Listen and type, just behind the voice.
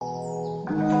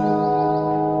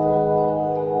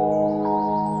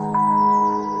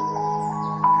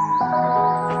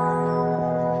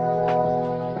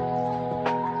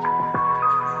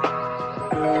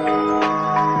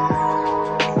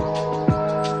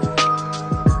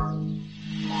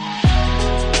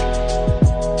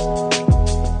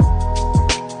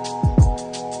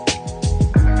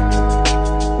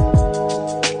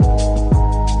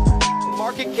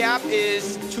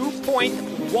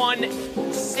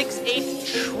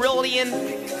trillion.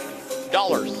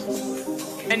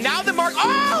 And now the mark,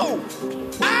 oh!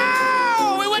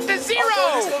 Oh! It went to zero!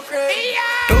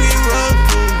 Yeah!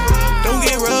 Don't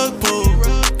get rug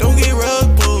pulled. Don't get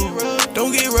rug pulled.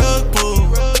 Don't get rug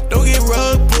pulled. Don't get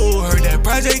rug pulled. Heard that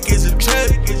project is a trap.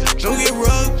 Don't get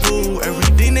rug pulled.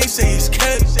 Everything they say is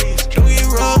kept. Don't get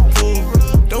rug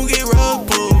pulled. Don't get rug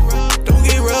pulled. Don't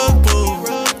get rug pulled.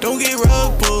 Don't get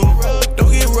rug pulled.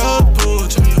 Don't get rug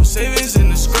pulled. Turn your savings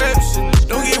into scraps.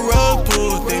 Don't get rug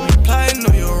pulled. They be plotting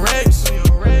on your racks.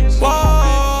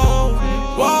 Whoa,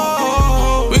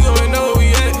 whoa. We going know where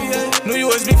we at. New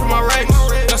USB for my racks.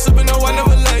 Not slipping, no, I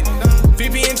never let.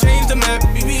 VPN changed the map.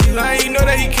 I ain't know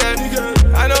that he kept.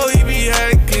 I know he be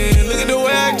hacking. Look at the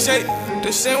way I check.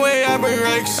 The same way I bring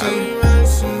racks in.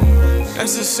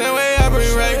 That's the same way I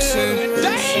bring racks in.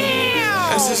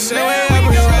 That's the same way I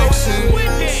bring racks in.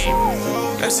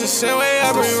 That's the same way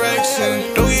I bring racks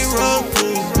in. Don't get rug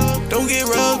pulled. Don't get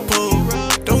rug pulled.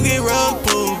 Don't get rug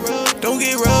pulled. Don't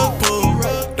get rug pulled.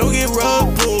 Don't get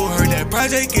rug pulled. Heard that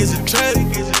project is a trap.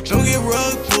 Don't get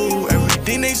rug pulled.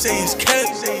 Everything they say is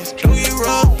kept. Don't get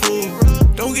rug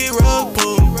pulled. Don't get rug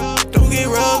pulled. Don't get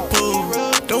rug pulled.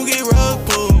 Don't get rug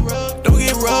pulled. Don't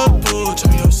get rug pulled.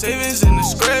 Turn your savings into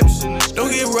scraps.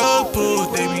 Don't get rug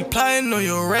pulled. They be plotting on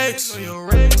your racks.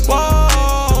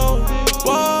 Whoa,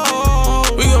 whoa.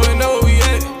 We going know where we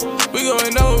at. We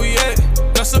going know where we at.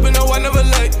 Not slipping, no, I never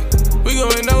let. We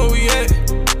going know where we at.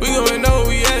 We going know where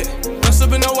we at. Not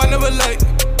slipping, no, I never let.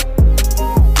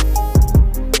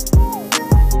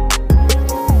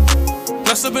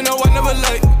 Not slipping, no, I never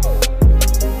let.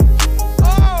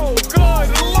 Oh, good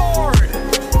Lord!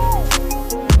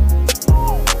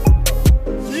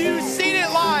 You've seen it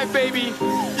live, baby.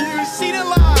 You've seen it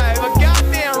live. A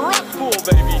goddamn rug pool,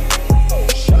 baby.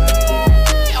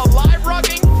 A live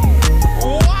rugging.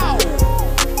 Wow.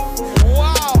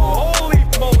 Wow. Holy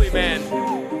moly, man.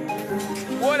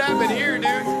 What happened here,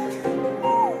 dude?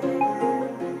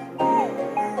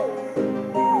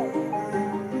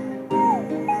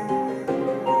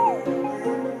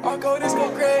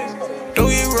 Don't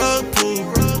get rug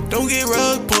pulled. Don't get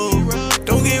rug pulled.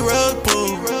 Don't get rug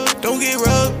pulled. Don't get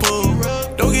rug pulled.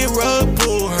 Don't get rug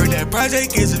pulled. Heard that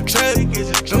project is a trap.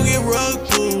 Don't get rug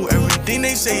pulled. Everything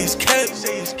they say is kept.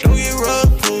 Don't get rug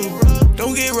pulled.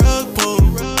 Don't get rug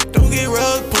pulled. Don't get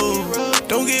rug pulled.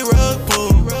 Don't get rug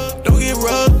pulled. Don't get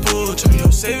rug pulled. Turn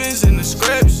your savings into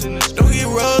scraps. Don't get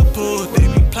rug pulled. They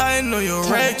be plotting on your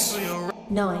racks.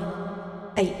 9,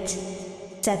 8,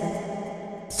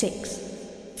 7, 6,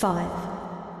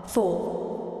 5,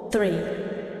 4, 3,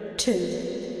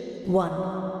 2,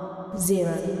 1,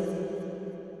 0.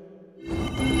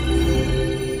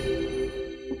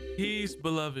 Peace,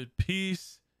 beloved,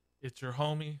 peace. It's your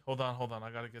homie. Hold on.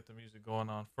 I gotta get the music going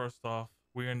on. First off,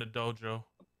 we're in the dojo.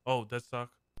 Oh, that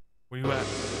suck. Where you at?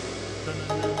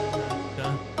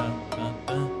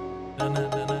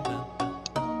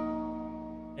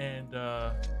 And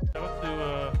shout out to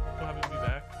for having me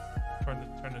back.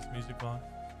 Turn this music on.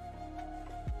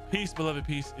 Peace, beloved,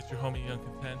 peace. It's your homie Young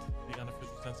Content, the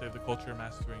unofficial sensei of the culture,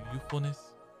 mastering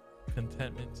youthfulness,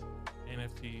 contentment,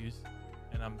 NFTs,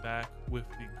 and I'm back with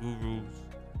the gurus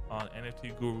on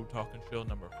NFT Guru Talking Show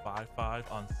number 55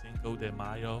 on Cinco de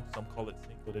Mayo. Some call it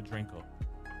Cinco de Drinko.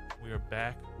 We are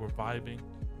back. We're vibing.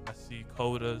 I see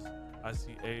Kodas. I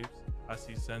see apes. I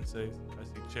see senseis. I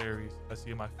see cherries. I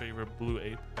see my favorite blue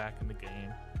ape back in the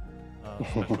game.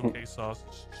 Special K Sauce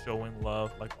showing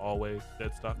love like always.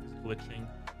 Deadstock is glitching.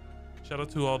 Shout out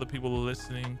to all the people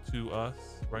listening to us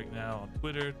right now on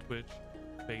Twitter, Twitch,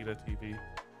 Beta TV,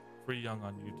 Free Young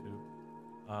on YouTube.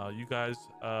 You guys,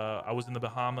 I was in the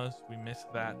Bahamas. We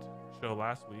missed that show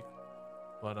last week,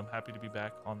 but I'm happy to be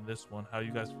back on this one. How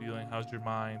you guys feeling? How's your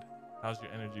mind? How's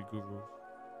your energy, gurus?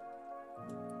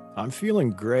 I'm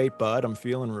feeling great, bud. I'm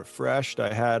feeling refreshed.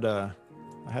 I had a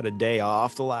day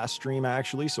off the last stream,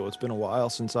 actually, so it's been a while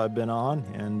since I've been on,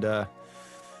 and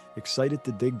excited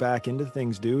to dig back into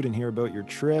things, dude, and hear about your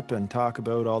trip and talk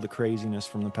about all the craziness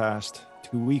from the past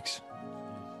 2 weeks.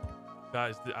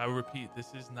 Guys, I repeat,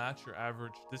 this is not your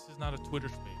average, this is not a Twitter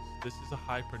space. This is a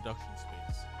high production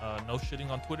space. No shitting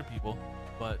on Twitter, people,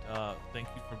 but thank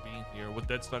you for being here. With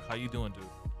Deadstock, how you doing, dude?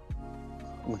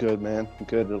 I'm good, man. I'm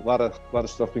good. A lot of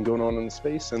stuff been going on in the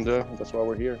space, and that's why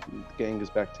we're here. The gang is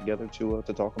back together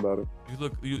to talk about it.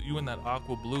 You in that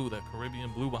aqua blue, that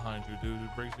Caribbean blue behind you, dude.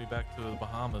 It brings me back to the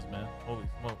Bahamas, man. Holy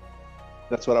smoke.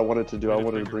 That's what I wanted to do. I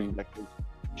wanted to bring back the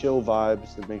chill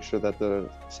vibes and make sure that the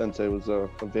sensei was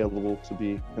available to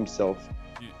be himself.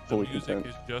 The music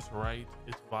is just right.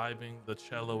 It's vibing. The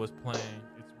cello is playing.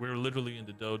 We're literally in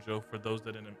the dojo. For those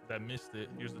that missed it,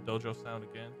 here's the dojo sound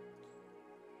again.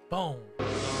 Boom.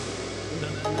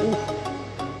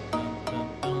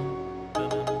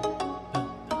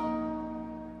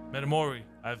 Metamori,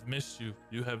 I've missed you.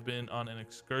 You have been on an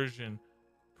excursion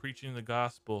preaching the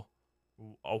gospel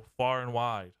far and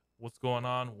wide. What's going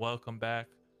on? Welcome back.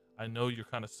 I know you're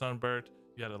kind of sunburnt.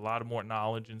 You had a lot of more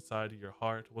knowledge inside of your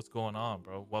heart. What's going on,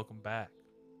 bro? Welcome back.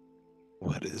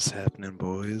 What is happening,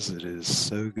 boys? It is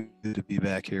so good to be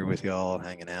back here with y'all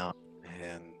hanging out.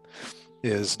 And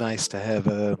it was nice to have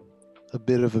a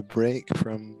bit of a break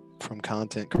from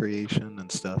content creation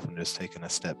and stuff, and just taking a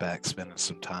step back, spending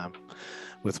some time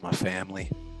with my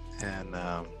family, and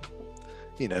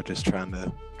just trying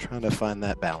to find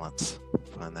that balance,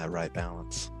 find that right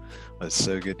balance. But it's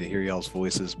so good to hear y'all's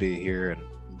voices, be here and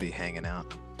be hanging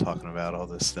out, talking about all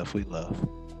this stuff we love.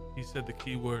 He said the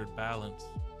key word, balance,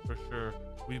 for sure.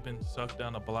 We've been sucked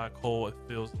down a black hole, it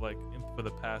feels like, for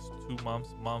the past 2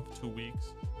 2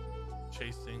 weeks,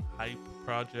 chasing hype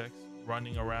projects,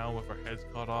 running around with our heads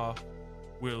cut off.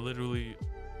 We're literally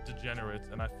degenerates,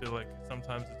 and I feel like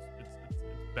sometimes it's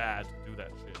bad to do that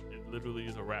shit. It literally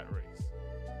is a rat race.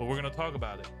 But we're gonna talk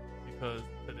about it because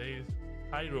today's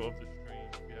title of the stream,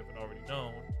 if you haven't already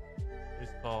known, is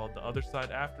called The Other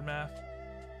Side Aftermath. What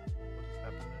just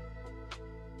happened there?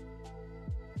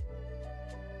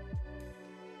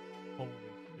 Holy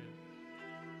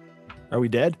shit. Are we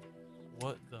dead?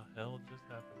 What the hell just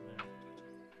happened there?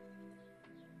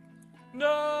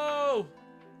 No!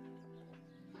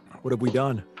 What have we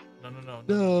done?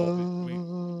 No.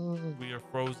 We are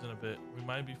frozen a bit. We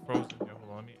might be frozen here.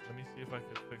 Hold on. Let me see if I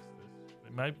can fix this.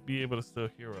 They might be able to still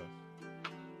hear us.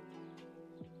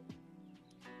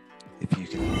 If you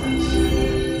can hear us.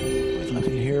 If you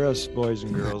can hear us, boys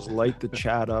and girls, light the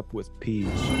chat up with peas.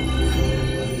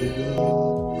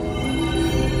 Hold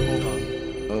on.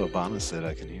 Oh, Obama said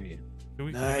I can hear you.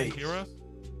 Can Nice. they hear us?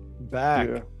 Back.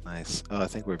 Yeah. Nice. Oh, I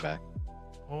think we're back.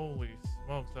 Holy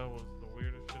smokes, that was the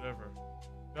weirdest shit ever.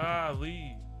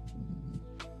 Golly.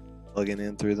 Plugging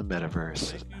in through the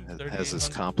metaverse. Thank you, It has its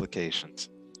 3800. complications.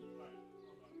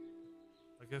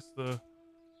 I guess the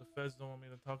feds don't want me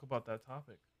to talk about that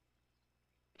topic.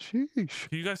 Sheesh.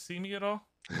 Can you guys see me at all?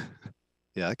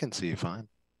 Yeah, I can see you fine.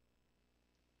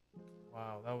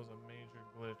 Wow, that was a major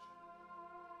glitch.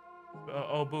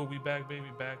 Oh, boo, we back,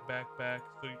 baby, back. So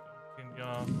you can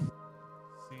y'all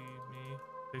see me?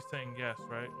 They're saying yes,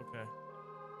 right? Okay.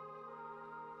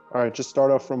 All right, just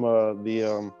start off from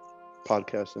the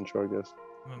podcast intro, I guess.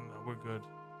 No, we're good.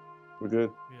 We're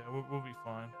good. Yeah, we'll be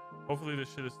fine. Hopefully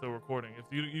this shit is still recording. If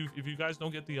you guys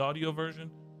don't get the audio version,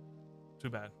 too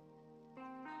bad.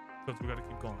 Because we gotta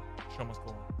keep going. Show must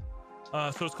go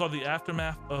on. So it's called The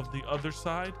Aftermath of the Other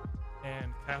Side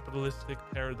and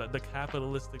the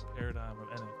capitalistic paradigm of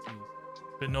NFTs.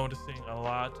 Been noticing a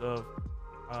lot of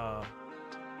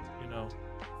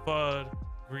FUD,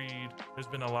 greed. There's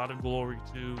been a lot of glory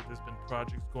too. There's been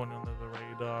projects going under the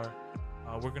radar.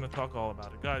 We're gonna talk all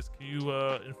about it. Guys, can you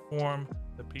inform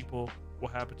the people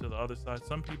what happened to the other side?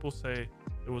 Some people say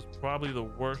it was probably the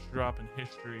worst drop in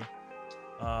history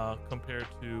compared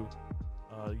to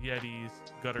Yetis,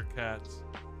 gutter cats,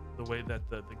 the way that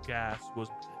the gas was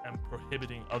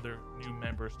prohibiting other new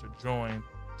members to join.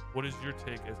 What is your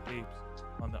take as apes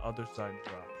on the other side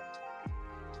drop?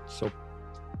 So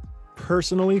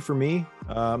personally for me,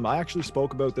 I actually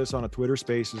spoke about this on a Twitter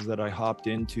Spaces that I hopped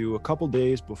into a couple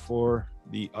days before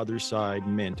the other side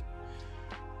mint.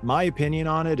 My opinion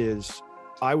on it is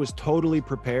I was totally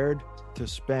prepared to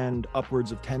spend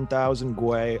upwards of 10,000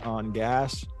 gwei on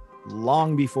gas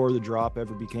long before the drop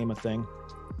ever became a thing.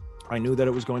 I knew that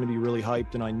it was going to be really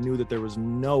hyped, and I knew that there was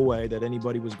no way that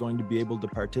anybody was going to be able to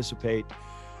participate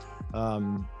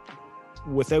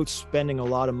without spending a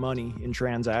lot of money in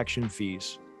transaction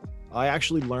fees. I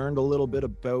actually learned a little bit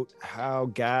about how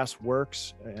gas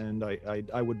works, and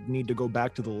I would need to go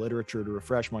back to the literature to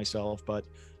refresh myself, but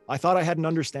I thought I had an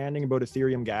understanding about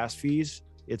Ethereum gas fees.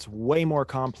 It's way more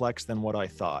complex than what I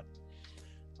thought.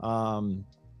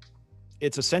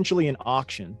 It's essentially an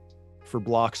auction for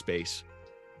block space.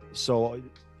 So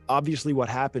obviously what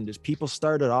happened is people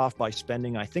started off by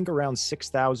spending, I think, around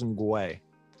 6,000 gwei,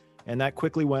 and that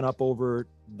quickly went up over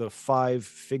the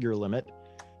 5-figure limit,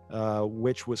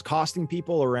 which was costing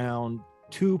people around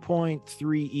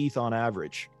 2.3 ETH on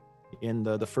average in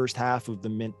the first half of the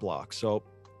mint block. So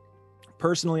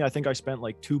personally, I think I spent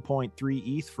like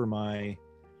 2.3 ETH for my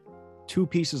 2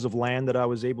 pieces of land that I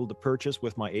was able to purchase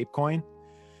with my ApeCoin.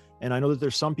 And I know that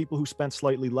there's some people who spent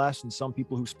slightly less and some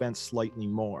people who spent slightly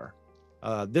more.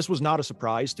 This was not a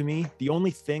surprise to me. The only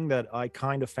thing that I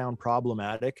kind of found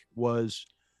problematic was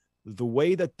the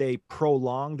way that they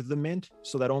prolonged the mint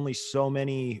so that only so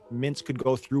many mints could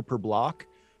go through per block.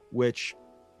 which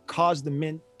caused the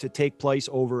mint to take place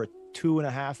over a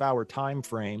 2.5-hour time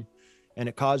frame, and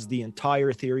it caused the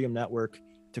entire Ethereum network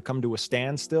to come to a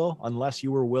standstill unless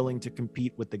you were willing to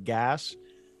compete with the gas.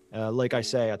 Like I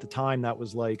say, at the time, that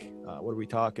was like, what are we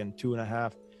talking?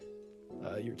 2.5.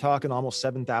 You're talking almost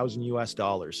 7,000 US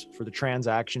dollars for the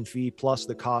transaction fee plus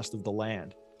the cost of the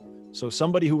land. So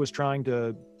somebody who was trying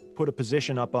to put a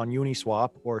position up on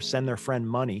Uniswap or send their friend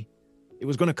money, it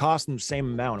was going to cost them the same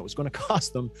amount. It was going to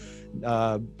cost them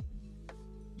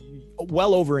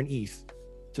well over an ETH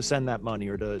to send that money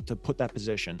or to put that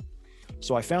position.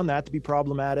 So I found that to be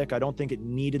problematic. I don't think it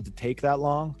needed to take that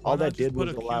long. All that did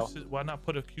was allow. Why not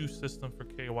put a queue system for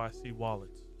KYC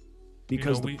wallets?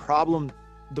 Because the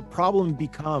problem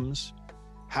becomes,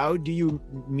 how do you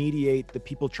mediate the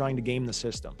people trying to game the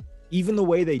system? Even the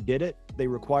way they did it, they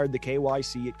required the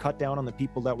KYC. It cut down on the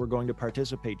people that were going to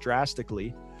participate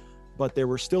drastically, but there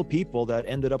were still people that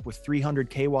ended up with 300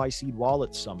 KYC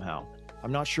wallets somehow.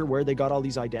 I'm not sure where they got all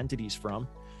these identities from,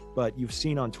 but you've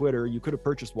seen on Twitter, you could have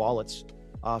purchased wallets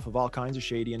off of all kinds of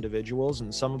shady individuals,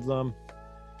 and some of them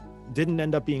didn't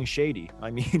end up being shady.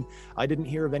 I mean, I didn't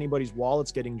hear of anybody's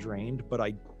wallets getting drained, but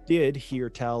I did hear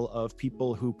tell of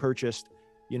people who purchased,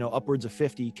 upwards of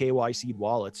 50 KYC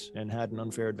wallets and had an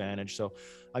unfair advantage. So,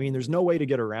 I mean, there's no way to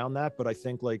get around that, but I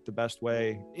think like the best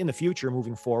way in the future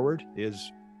moving forward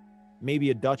is maybe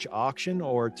a Dutch auction,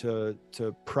 or to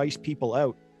price people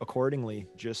out accordingly,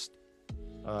 just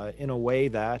in a way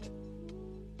that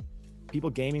people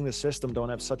gaming the system don't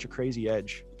have such a crazy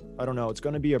edge. I don't know. It's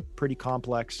going to be a pretty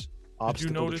complex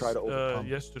obstacle to try to overcome.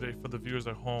 Yesterday, for the viewers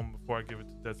at home, before I give it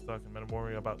to Deadstock and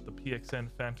Metamoria, about the PXN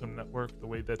Phantom Network, the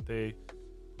way that they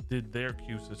did their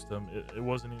queue system, it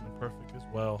wasn't even perfect as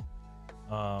well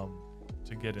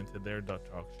to get into their Dutch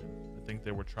auction. I think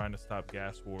they were trying to stop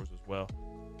gas wars as well.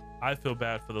 I feel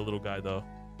bad for the little guy though,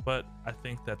 but I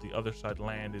think that the other side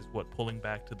land is what pulling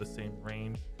back to the same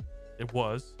range it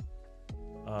was.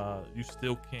 You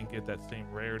still can't get that same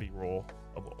rarity roll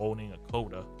of owning a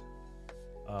coda,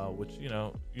 which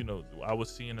I was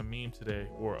seeing a meme today,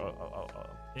 or a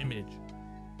image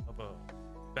of a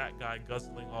fat guy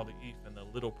guzzling all the ETH and the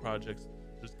little projects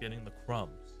just getting the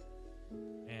crumbs.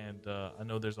 And I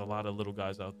know there's a lot of little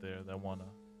guys out there that want to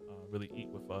really eat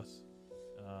with us,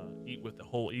 eat with the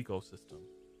whole ecosystem,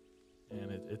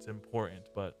 and it's important.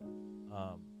 But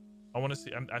I want to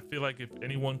see. I feel like if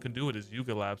anyone can do it, is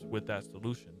Yuga Labs with that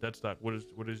solution. Deadstock,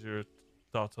 what is your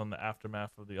thoughts on the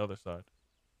aftermath of the other side?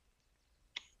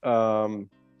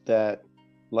 That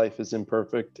life is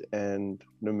imperfect, and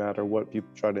no matter what people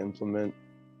try to implement,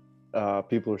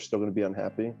 people are still going to be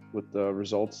unhappy with the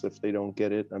results if they don't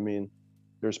get it. I mean,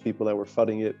 there's people that were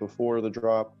fudding it before the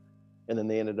drop, and then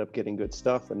they ended up getting good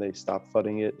stuff and they stopped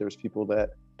fudding it. There's people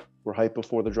that were hyped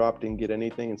before the drop, didn't get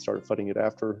anything, and started fudding it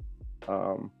after.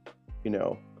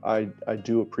 I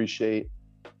do appreciate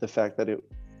the fact that it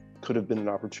could have been an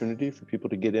opportunity for people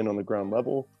to get in on the ground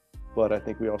level, but I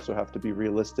think we also have to be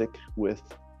realistic with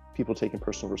people taking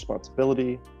personal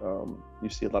responsibility. You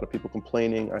see a lot of people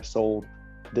complaining, I sold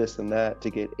this and that to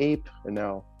get Ape, and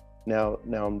now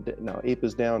Ape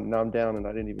is down, now I'm down and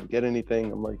I didn't even get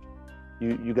anything. I'm like,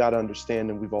 you got to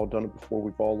understand, and we've all done it before,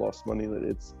 we've all lost money, that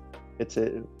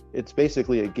it's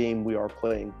basically a game we are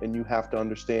playing, and you have to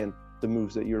understand the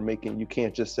moves that you're making. You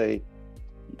can't just say,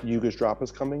 Yuga's drop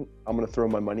is coming, I'm going to throw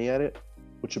my money at it,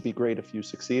 which would be great if you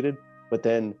succeeded, but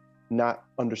then not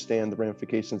understand the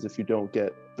ramifications if you don't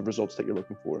get the results that you're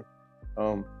looking for.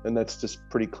 And that's just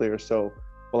pretty clear. So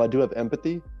while I do have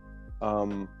empathy,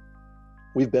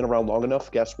 we've been around long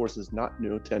enough. Gas Wars is not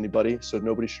new to anybody, so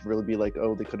nobody should really be like,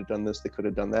 oh, they could have done this, they could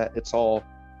have done that. It's all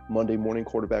Monday morning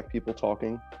quarterback people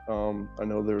talking. I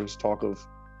know there's talk of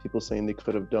people saying they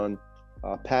could have done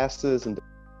passes and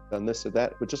done this or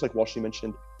that, but just like Walshy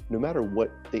mentioned, no matter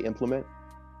what they implement,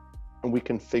 and we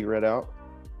can figure it out,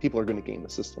 people are going to game the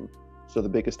system. So the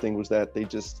biggest thing was that they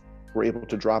just were able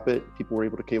to drop it. People were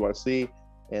able to KYC,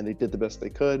 and they did the best they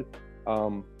could.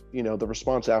 The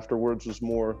response afterwards was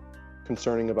more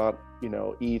concerning about,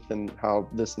 ETH and how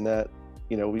this and that.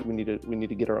 We need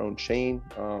to get our own chain.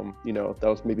 That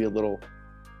was maybe a little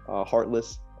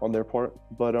heartless on their part.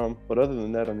 But other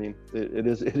than that, I mean, it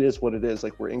is what it is.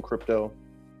 Like, we're in crypto.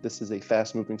 This is a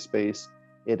fast-moving space.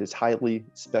 It is highly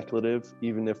speculative,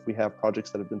 even if we have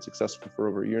projects that have been successful for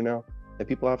over a year now. And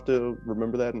people have to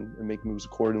remember that and make moves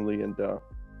accordingly, and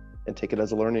take it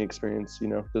as a learning experience.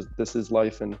 This is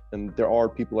life, and there are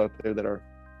people out there that are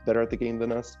better at the game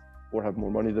than us, or have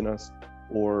more money than us,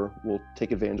 or will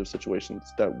take advantage of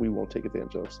situations that we won't take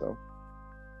advantage of. So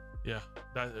yeah,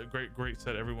 that's a great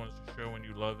set. Everyone's showing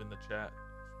you love in the chat.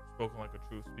 spoken like a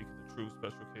true, speaking the truth.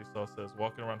 Special K Saw says,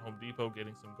 walking around Home Depot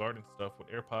getting some garden stuff with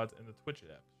AirPods and the Twitch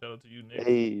app. Shout out to you, Nick.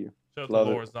 Hey, Shout out to love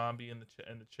Laura it. Zombie in the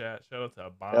chat. Shout out to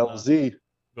Abana. LZ.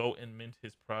 Go and mint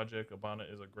his project. Abana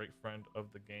is a great friend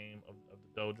of the game, of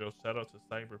the dojo. Shout out to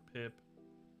Cyber Pip.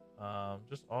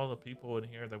 Just all the people in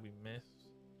here that we miss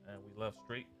and we love.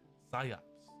 Straight psyops.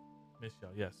 Miss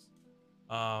y'all, yes.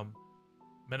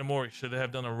 Metamori, should they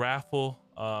have done a raffle?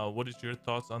 What is your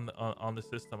thoughts on the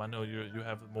system? I know you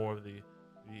have more of the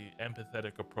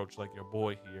empathetic approach, like your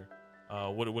boy here.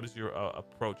 What is your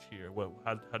approach here?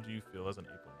 How do you feel as an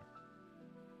ape owner?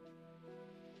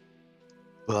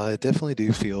 Well, I definitely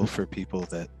do feel for people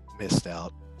that missed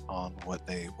out on what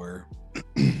they were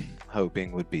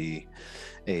hoping would be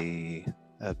a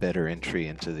better entry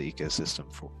into the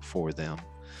ecosystem for them.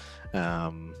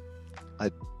 I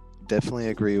definitely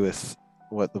agree with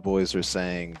what the boys are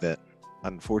saying, that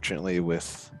unfortunately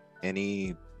with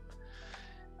any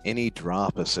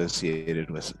drop associated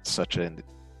with such a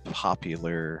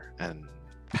popular and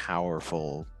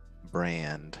powerful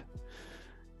brand,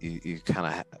 you kind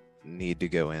of need to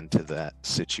go into that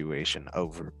situation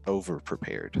over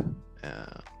prepared,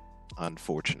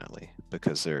 unfortunately,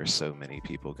 because there are so many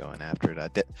people going after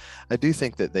it. I do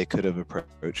think that they could have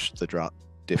approached the drop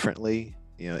differently.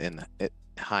 You know, in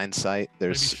hindsight,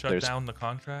 Maybe shut down the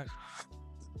contract.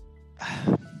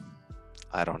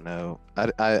 I don't know.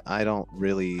 I don't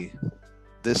really.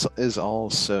 This is all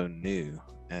so new,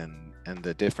 and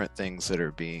the different things that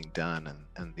are being done,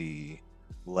 and the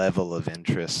level of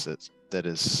interest that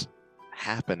is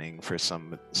happening for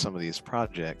some of these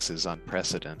projects is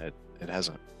unprecedented. It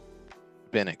hasn't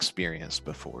been experienced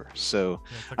before. So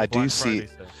Like I do see.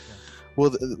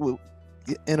 Well,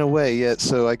 in a way, yeah.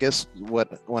 So I guess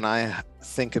when I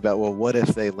think about, well, what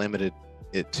if they limited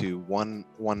it to one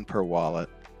per wallet,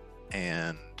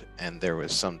 and there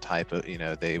was some type of,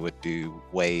 they would do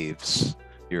waves.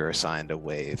 You're assigned a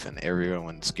wave, and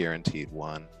everyone's guaranteed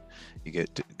one. You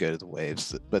get to go to the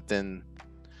waves, but then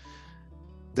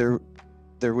there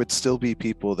would still be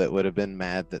people that would have been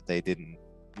mad that they didn't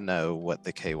know what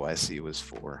the KYC was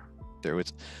for.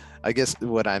 I guess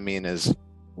what I mean is,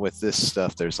 with this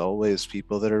stuff, there's always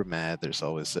people that are mad. There's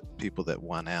always people that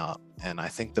want out. And I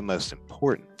think the most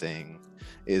important thing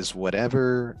is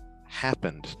whatever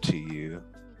happened to you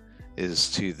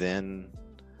is to then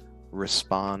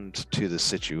respond to the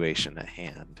situation at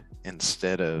hand,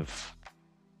 instead of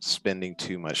spending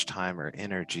too much time or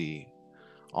energy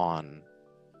on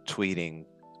tweeting.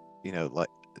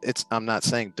 I'm not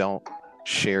saying don't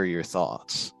share your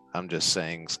thoughts. I'm just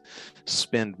saying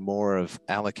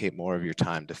allocate more of your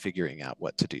time to figuring out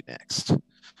what to do next,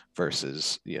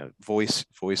 versus, voice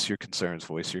your concerns,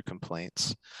 voice your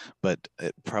complaints, but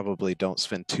probably don't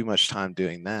spend too much time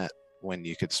doing that when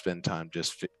you could spend time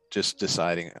just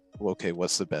deciding, okay,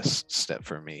 what's the best step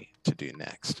for me to do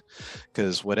next?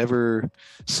 Because whatever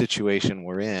situation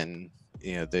we're in,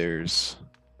 there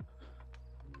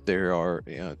are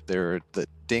the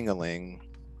dingalings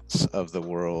of the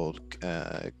world,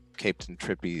 Captain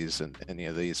Trippies and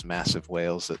these massive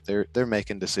whales, that they're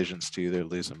making decisions too. They're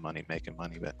losing money, making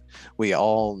money, but we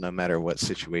all, no matter what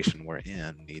situation we're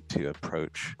in, need to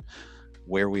approach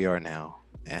where we are now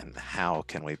and how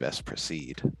can we best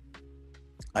proceed.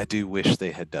 I do wish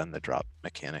they had done the drop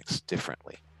mechanics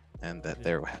differently, and that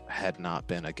there had not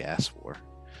been a gas war.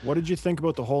 What did you think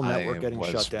about the whole network getting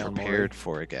shut down? I was prepared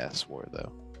for a gas war,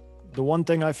 though. The one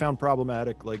thing I found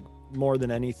problematic, like more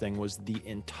than anything, was the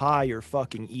entire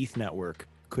fucking ETH network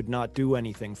could not do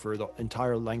anything for the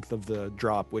entire length of the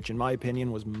drop, which in my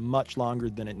opinion was much longer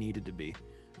than it needed to be.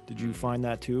 Did you find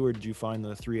that too, or did you find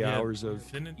the 3 hours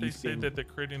of Didn't they say that they're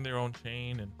creating their own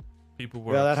chain and people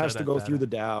were... Yeah, that has to go through the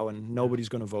DAO, and nobody's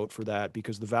going to vote for that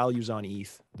because the value's on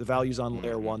ETH. The value's on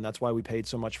Layer 1. That's why we paid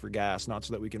so much for gas, not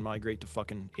so that we can migrate to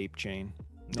fucking Ape Chain.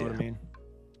 You know what I mean?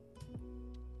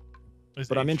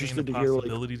 But I'm interested to hear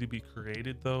possibility to be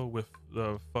created though, with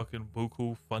the fucking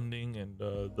buku funding and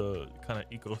the kind of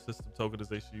ecosystem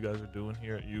tokenization you guys are doing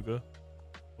here at Yuga.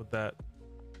 With that,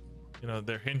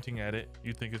 they're hinting at it.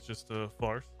 You think it's just a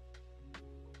farce?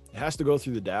 It has to go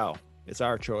through the DAO. It's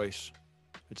our choice.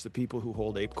 It's the people who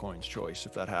hold ApeCoin's choice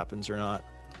if that happens or not.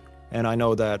 And I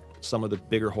know that some of the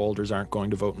bigger holders aren't going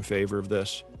to vote in favor of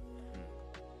this.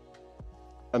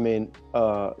 I mean,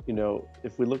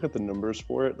 if we look at the numbers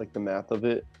for it, like the math of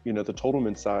it, the total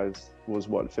mint size was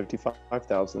what,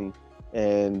 55,000,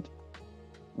 and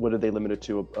what did they limit it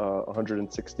to?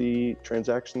 160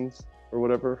 transactions or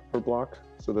whatever per block,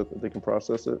 so that they can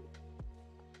process it.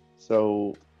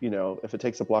 So, if it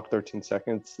takes a block 13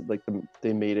 seconds, like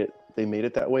they made it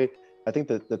that way. I think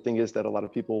that the thing is that a lot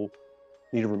of people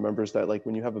need to remember is that like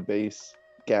when you have a base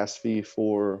gas fee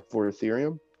for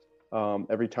Ethereum,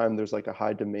 every time there's like a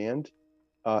high demand,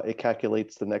 it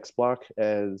calculates the next block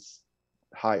as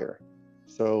higher.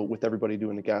 So with everybody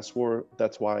doing the gas war,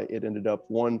 that's why it ended up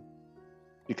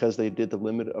because they did the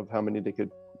limit of how many they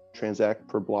could transact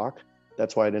per block.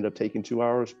 That's why it ended up taking 2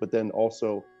 hours. But then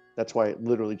also that's why it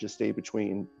literally just stayed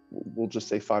between, we'll just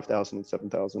say 5,000 and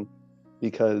 7,000,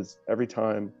 because every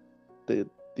time the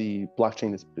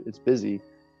blockchain is busy,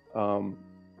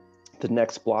 the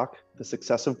next block, the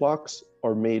successive blocks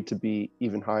are made to be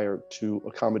even higher to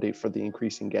accommodate for the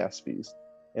increasing gas fees.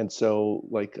 And so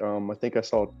like, I think I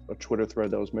saw a Twitter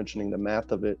thread that was mentioning the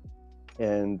math of it.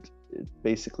 And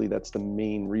basically that's the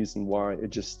main reason why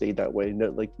it just stayed that way.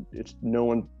 No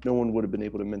one would have been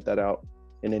able to mint that out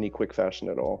in any quick fashion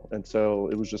at all. And so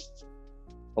it was just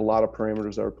a lot of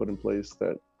parameters that were put in place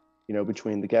that, you know,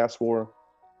 between the gas war,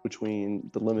 between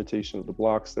the limitation of the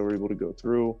blocks that were able to go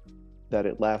through, that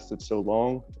it lasted so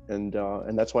long. And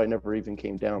that's why it never even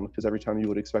came down, because every time you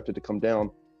would expect it to come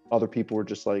down, other people were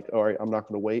just like, all right, I'm not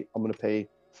going to wait. I'm going to pay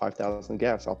 5,000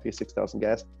 gas. I'll pay 6,000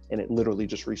 gas. And it literally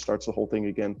just restarts the whole thing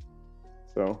again.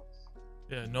 So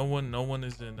yeah, no one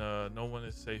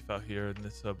is safe out here in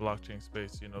this blockchain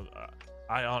space. You know,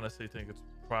 I honestly think it's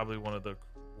probably one of the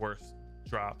worst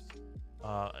drops.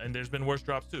 And there's been worse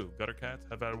drops too. Gutter Cats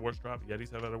have had a worse drop.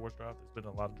 Yetis have had a worse drop. There's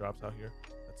been a lot of drops out here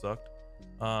that sucked.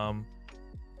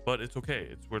 But it's okay.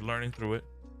 We're learning through it.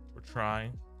 We're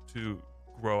trying to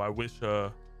grow. I wish,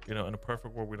 you know, in a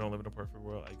perfect world, we don't live in a perfect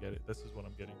world. I get it. This is what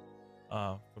I'm getting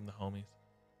from the homies.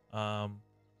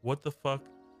 What the fuck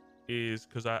is,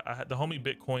 because I had the homie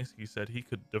Bitcoinsky said he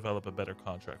could develop a better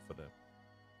contract for them.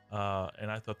 And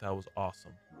I thought that was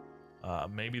awesome.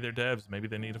 Maybe they're devs. Maybe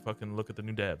they need to fucking look at the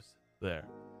new devs there.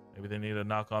 Maybe they need to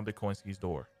knock on Bitcoinsky's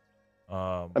door.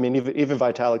 I mean, even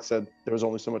Vitalik said there was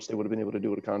only so much they would have been able to do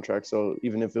with a contract. So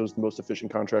even if it was the most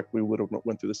efficient contract, we would have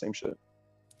went through the same shit.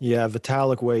 Yeah,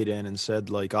 Vitalik weighed in and said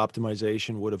like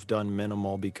optimization would have done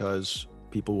minimal because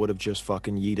people would have just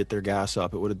fucking yeeted their gas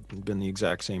up. It would have been the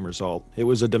exact same result. It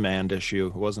was a demand issue.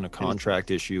 It wasn't a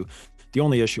contract issue. The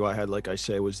only issue I had, like I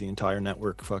say, was the entire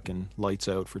network fucking lights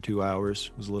out for 2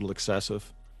 hours. It was a little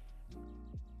excessive.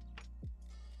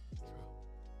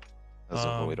 That's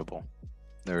avoidable.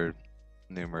 There are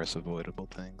numerous avoidable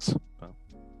things. But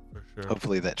For sure.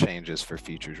 hopefully that changes for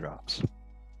future drops.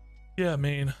 Yeah, I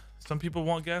mean, some people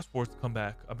want gas wars to come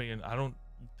back. I mean, I don't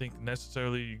think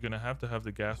necessarily you're gonna have to have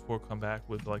the gas war come back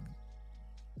with like,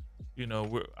 you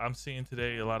know, I'm seeing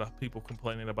today a lot of people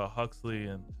complaining about Huxley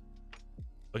and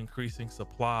increasing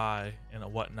supply and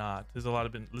whatnot. There's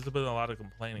been a lot of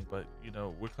complaining, but you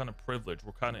know, we're kind of privileged.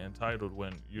 We're kind of entitled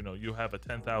when, you know, you have a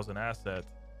 10,000 asset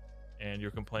and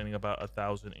you're complaining about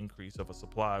 1,000 increase of a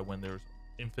supply when there's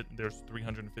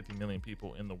 350 million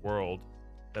people in the world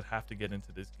that have to get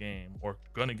into this game or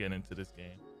gonna get into this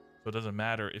game. So it doesn't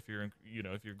matter if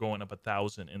if you're going up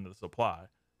 1,000 in the supply.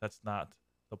 That's not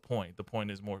the point. The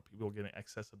point is more people getting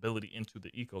accessibility into the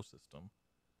ecosystem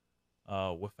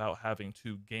without having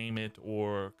to game it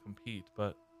or compete.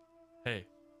 But hey,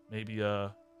 maybe I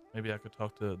could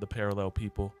talk to the Parallel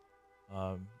people,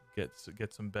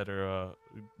 get some better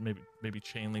maybe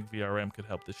Chainlink VRM could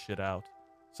help this shit out.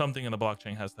 Something in the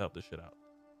blockchain has to help this shit out.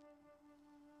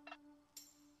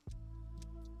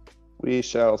 We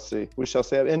shall see. We shall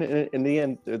see. And in the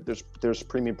end, there's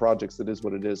premium projects. It is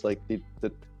what it is. Like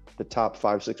the top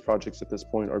 5-6 projects at this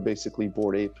point are basically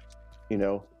Bored Ape, you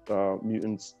know,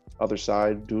 Mutants, Other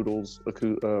Side, Doodles,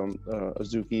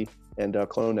 Azuki, and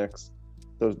CloneX.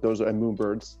 Those are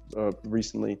Moonbirds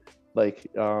recently. Like,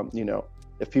 you know,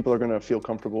 if people are going to feel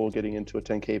comfortable getting into a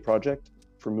 10K project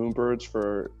for Moonbirds,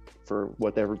 for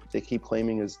whatever they keep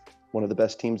claiming is one of the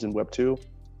best teams in Web 2,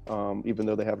 even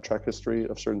though they have a track history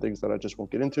of certain things that I just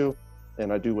won't get into,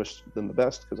 and I do wish them the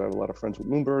best because I have a lot of friends with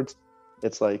Moonbirds.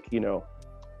 It's like, you know,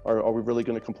 are we really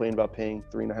going to complain about paying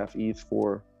 3.5 ETH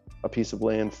for a piece of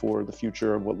land for the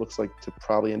future of what looks like to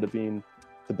probably end up being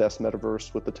the best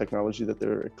metaverse with the technology that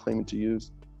they're claiming to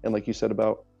use? And like you said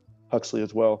about Huxley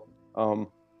as well,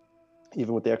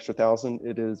 even with the extra 1,000,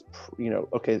 it is, you know,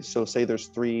 okay, so say there's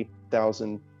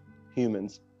 3,000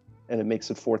 humans and it makes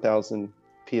it 4,000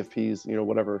 PFPs, you know,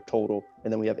 whatever total,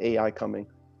 and then we have AI coming.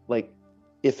 Like,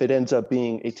 if it ends up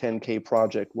being a 10K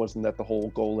project, wasn't that the whole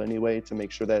goal anyway, to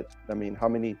make sure that, I mean, how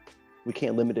many, we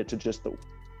can't limit it to just the,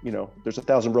 you know, there's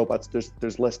 1,000 robots,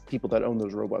 there's less people that own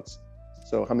those robots.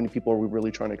 So how many people are we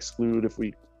really trying to exclude if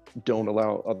we don't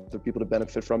allow other people to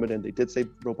benefit from it? And they did say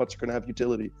robots are going to have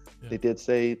utility. Yeah. They did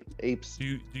say apes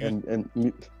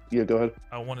yeah, go ahead.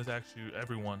 I wanted to ask you,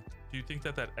 everyone, do you think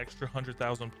that extra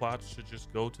 100,000 plots should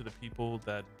just go to the people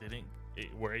that didn't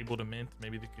we're able to mint,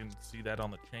 maybe they can see that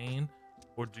on the chain,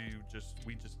 or do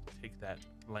we just take that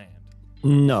land?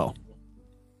 No.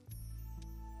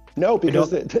 No,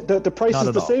 because the price Not is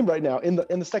at the all. same right now in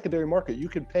the secondary market. You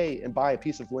can pay and buy a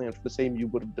piece of land for the same you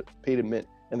would have paid in mint,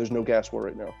 and there's no gas war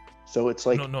right now. So it's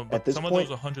like No, at but this some point, of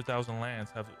those 100,000 lands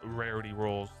have rarity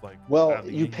rolls. Like, well, at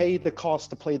the you beginning. pay the cost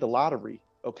to play the lottery.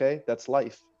 Okay, that's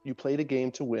life. You play the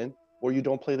game to win, or you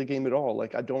don't play the game at all.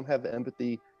 Like I don't have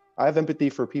empathy. I have empathy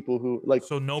for people who like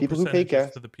So no people who pay percentages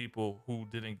gas. to the people who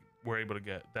were able to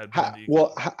get that.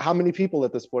 How many people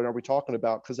at this point are we talking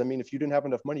about? Because I mean, if you didn't have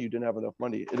enough money, you didn't have enough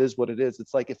money. It is what it is.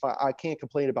 It's like if I can't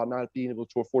complain about not being able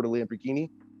to afford a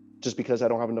Lamborghini just because I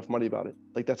don't have enough money about it.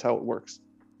 Like that's how it works.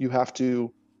 You have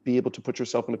to be able to put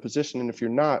yourself in a position, and if you're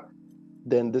not,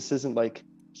 then this isn't like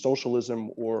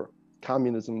socialism or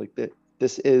communism. Like that,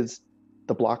 this is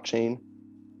the blockchain.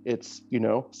 It's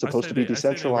supposed to be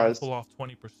decentralized. I say they raffle off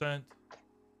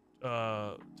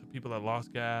 20% to people that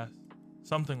lost gas,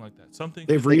 something like that. Something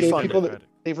They've They gave refunded. people that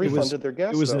they've refunded their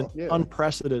gas. It was though.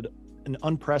 an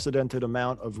unprecedented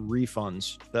amount of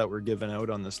refunds that were given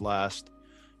out on this last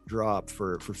drop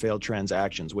for failed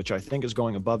transactions, which I think is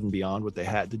going above and beyond what they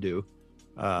had to do.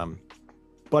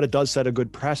 But it does set a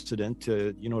good precedent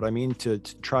to, you know what I mean, to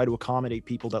try to accommodate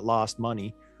people that lost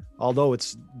money. Although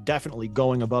it's definitely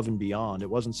going above and beyond. It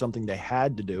wasn't something they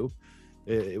had to do.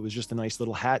 It was just a nice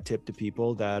little hat tip to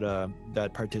people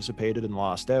that participated and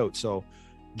lost out. So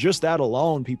just that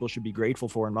alone, people should be grateful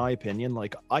for, in my opinion.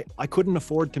 Like I couldn't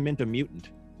afford to mint a mutant.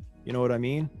 You know what I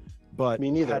mean? But Me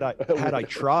neither. had I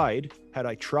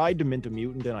tried to mint a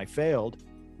mutant and I failed,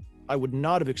 I would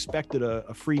not have expected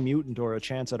a free mutant or a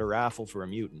chance at a raffle for a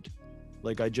mutant.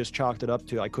 Like I just chalked it up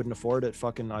to I couldn't afford it,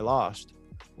 fucking I lost.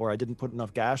 Or I didn't put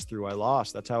enough gas through, I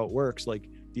lost. That's how it works. Like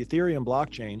the Ethereum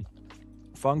blockchain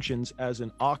functions as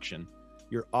an auction.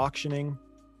 You're auctioning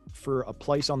for a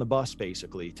place on the bus,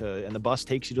 basically, and the bus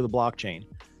takes you to the blockchain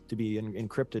to be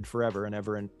encrypted forever and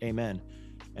ever, and amen.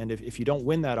 And if you don't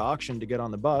win that auction to get on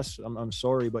the bus, I'm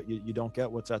sorry, but you don't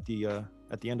get what's at the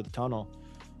end of the tunnel.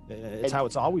 It's how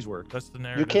it's always worked. That's the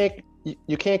narrative.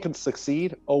 You can't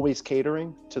succeed always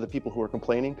catering to the people who are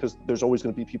complaining, because there's always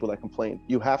going to be people that complain.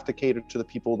 You have to cater to the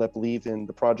people that believe in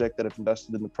the project, that have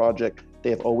invested in the project. They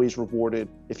have always rewarded.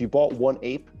 If you bought one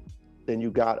ape, then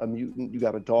you got a mutant, you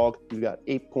got a dog, you got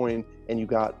ApeCoin, and you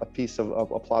got a piece of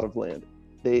a plot of land.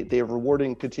 They are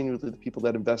rewarding continually the people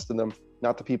that invest in them,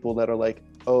 not the people that are like,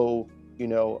 oh,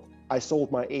 I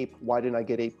sold my ape, why didn't I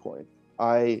get ApeCoin?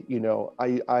 I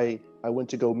went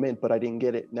to go mint, but I didn't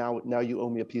get it. Now you owe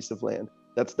me a piece of land.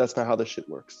 That's not how this shit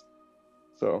works.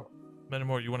 So,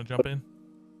 Menamore, you want to jump in?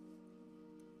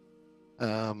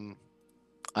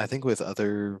 I think with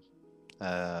other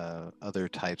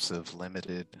types of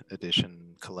limited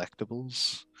edition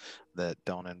collectibles that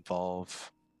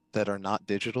are not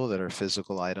digital, that are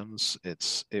physical items,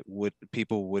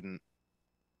 people wouldn't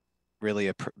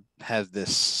really have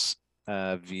this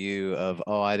view of,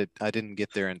 oh, I didn't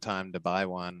get there in time to buy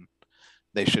one,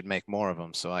 they should make more of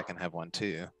them so I can have one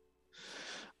too.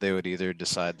 They would either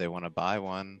decide they want to buy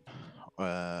one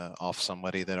off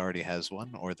somebody that already has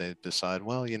one, or they decide,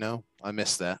 well, I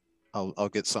missed that, I'll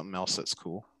get something else that's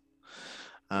cool.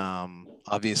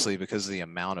 Obviously, because of the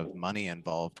amount of money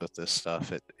involved with this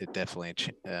stuff, it definitely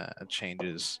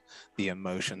changes the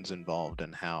emotions involved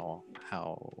and how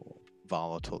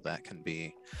volatile that can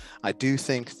be. I do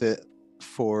think that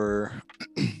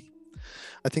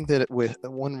with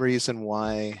one reason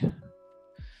why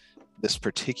this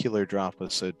particular drop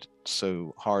was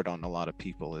so hard on a lot of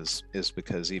people is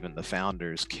because even the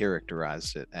founders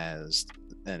characterized it as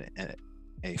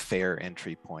a fair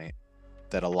entry point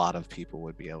that a lot of people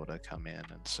would be able to come in.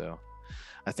 And so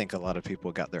I think a lot of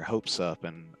people got their hopes up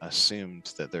and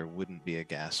assumed that there wouldn't be a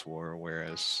gas war,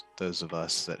 whereas those of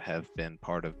us that have been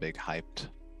part of big hyped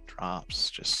drops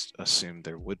just assumed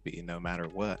there would be no matter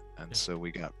what. And so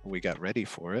we got ready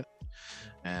for it.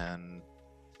 And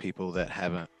people that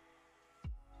haven't,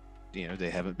 they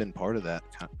haven't been part of that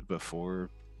before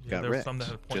got wrecked. Some that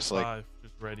had 0.5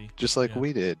 just ready. Just like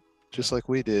we did. Just like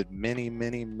we did many,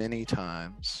 many, many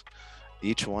times.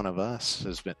 Each one of us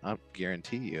has been, I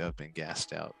guarantee you, I've been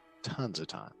gassed out tons of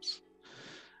times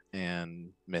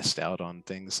and missed out on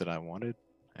things that I wanted,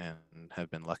 and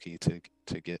have been lucky to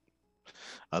get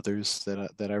others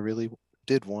that I really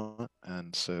did want.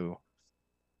 And so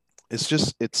it's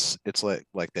just, it's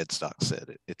like Deadstock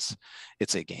said,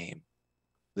 it's a game.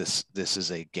 This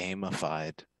is a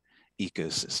gamified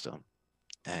ecosystem,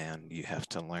 and you have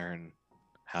to learn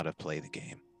how to play the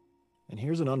game. And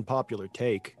here's an unpopular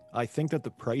take. I think that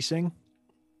the pricing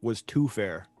was too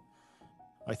fair.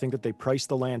 I think that they priced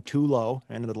the land too low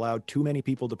and it allowed too many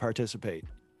people to participate.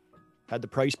 Had the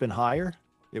price been higher,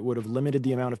 it would have limited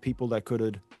the amount of people that could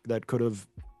have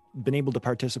been able to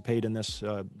participate in this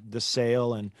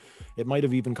sale, and it might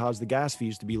have even caused the gas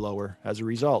fees to be lower as a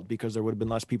result, because there would have been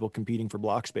less people competing for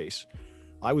block space.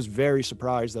 I was very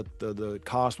surprised that the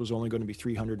cost was only going to be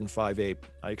 305 ape.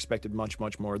 I expected much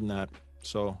more than that.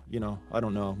 So, I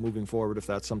don't know moving forward if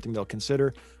that's something they'll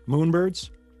consider. Moonbirds,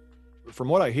 from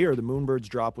what I hear, the Moonbirds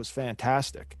drop was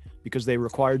fantastic because they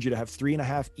required you to have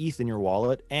 3.5 ETH in your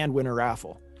wallet and win a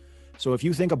raffle. So if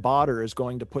you think a botter is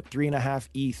going to put 3.5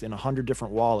 ETH in 100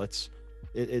 different wallets,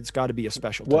 it's got to be a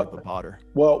special type of botter.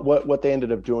 Well, what they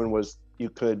ended up doing was, you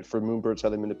could, for Moonbirds, how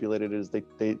they manipulated it is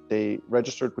they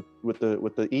registered with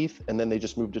the ETH, and then they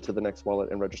just moved it to the next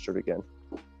wallet and registered again.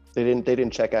 They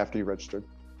didn't check after you registered.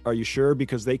 Are you sure?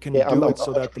 Because they can do it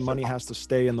so that the money has to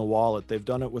stay in the wallet. They've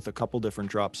done it with a couple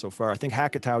different drops so far. I think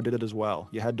Hackatow did it as well.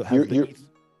 You had to have the ETH.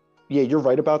 Yeah, you're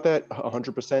right about that,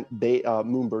 100%. They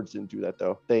Moonbirds didn't do that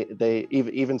though. They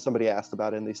even somebody asked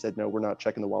about it, and they said, no, we're not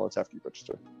checking the wallets after you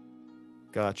register.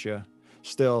 Gotcha.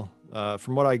 Still,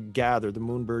 from what I gather, the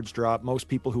Moonbirds drop. Most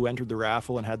people who entered the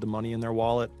raffle and had the money in their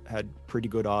wallet had pretty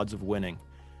good odds of winning,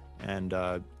 and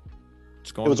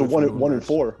it's going. It was a 1 in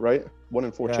 4, right? 1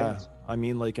 in 4 chance. I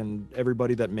mean, and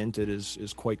everybody that minted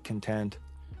is quite content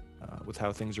with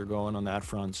how things are going on that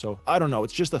front. So I don't know.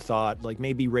 It's just a thought. Like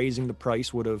maybe raising the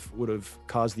price would have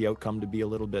caused the outcome to be a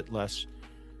little bit less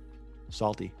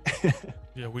salty.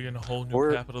 Yeah, we're in a whole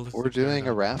new capitalist. We're doing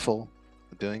a raffle.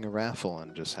 Doing a raffle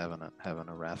and just having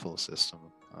a raffle system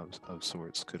of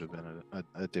sorts could have been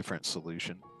a different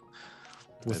solution.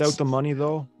 Without the money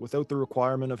though, without the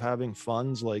requirement of having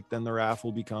funds, then the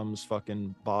raffle becomes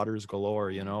fucking botters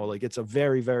galore, it's a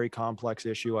very, very complex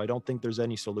issue. I don't think there's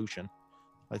any solution.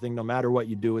 I think no matter what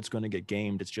you do, it's going to get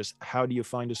gamed. It's just, how do you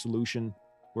find a solution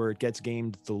where it gets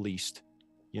gamed the least,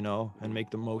 and make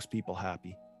the most people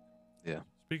happy? Yeah.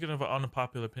 Speaking of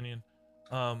unpopular opinion,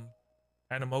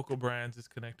 Animoca Brands is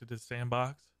connected to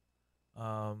Sandbox.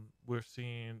 We're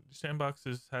seeing Sandbox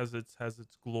has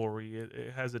its glory.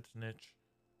 It has its niche.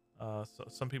 So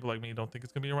some people like me don't think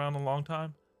it's gonna be around a long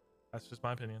time. That's just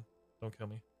my opinion. Don't kill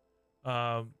me.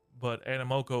 But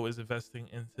Animoca is investing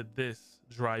into this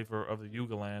driver of the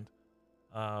Yuga land.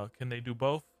 Can they do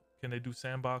both? Can they do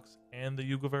Sandbox and the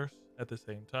Yugaverse at the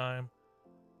same time?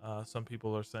 Some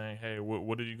people are saying, hey,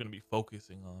 what are you gonna be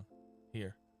focusing on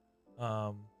here?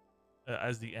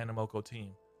 As the Animoca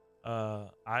team.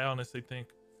 I honestly think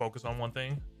focus on one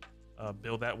thing,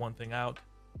 build that one thing out.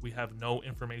 We have no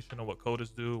information on what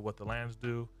Kodas do, what the lands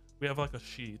do. We have like a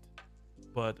sheet,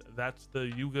 but that's the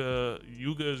Yuga.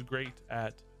 Yuga is great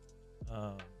at,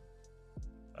 a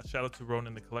shout out to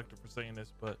Ronan the Collector for saying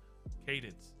this, but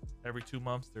cadence. Every 2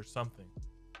 months, there's something.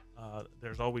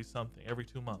 There's always something every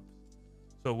 2 months.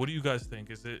 So what do you guys think?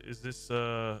 Is this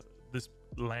this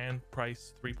land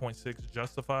price 3.6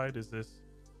 justified? Is this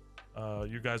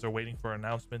you guys are waiting for an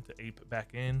announcement to ape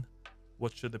back in?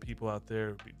 What should the people out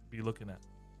there be looking at?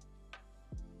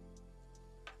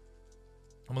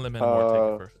 I'm gonna let Moore take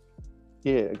it first.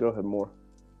 Yeah, go ahead, Moore.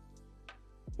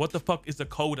 What the fuck is a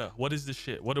coda? What is this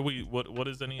shit? What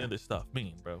does any of this stuff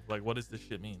mean, bro? What does this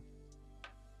shit mean?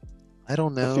 I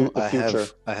don't know.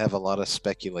 The I have a lot of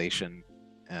speculation,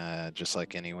 just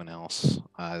like anyone else.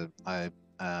 I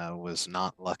was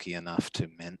not lucky enough to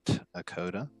mint a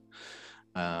coda.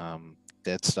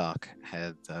 Deadstock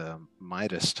had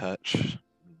Midas touch.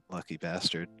 Lucky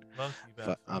bastard.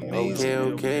 Amazing.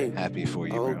 Okay. Happy for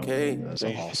you, bro. Okay. That's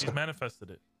He's awesome. manifested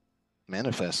it.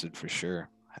 Manifested for sure.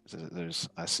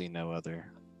 I see no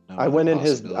other. I went in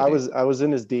I was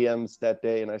in his DMs that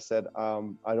day, and I said,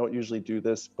 I don't usually do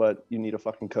this, but you need a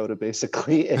fucking coda,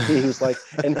 basically. And he was like,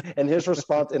 and his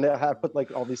response, and I had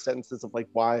put all these sentences of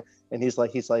why, and he's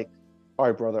like, all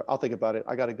right, brother, I'll think about it.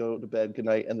 I gotta go to bed. Good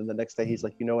night. And then the next day, he's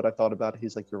like, you know what I thought about it?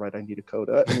 He's like, you're right, I need a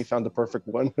coda, and he found the perfect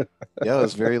one. Yeah, I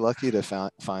was very lucky to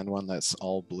find one that's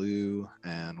all blue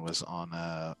and was on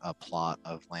a plot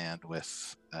of land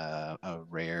with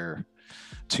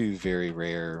two very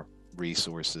rare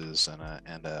resources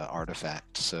and a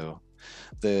artifact. So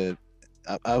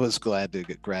I was glad to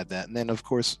grab that. And then of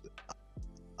course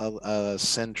a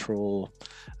central,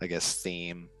 I guess,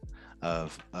 theme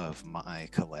of my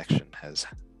collection has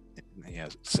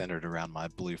centered around my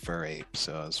blue fur ape.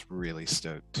 So I was really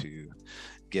stoked to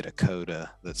get a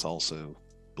coda that's also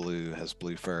blue, has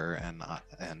blue fur,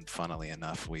 and funnily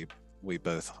enough, we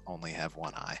both only have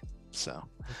one eye. So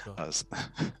I was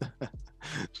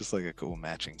just like a cool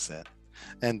matching set,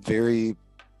 and very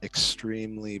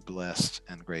extremely blessed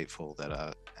and grateful that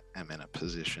I am in a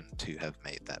position to have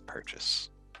made that purchase.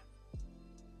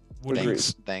 What do you,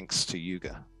 Thanks to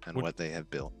Yuga and what they have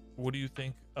built. what do you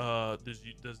think?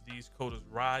 Does these quotas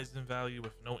rise in value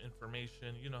with no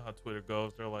information? You know how Twitter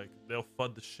goes. They're like, they'll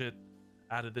FUD the shit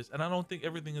out of this, and I don't think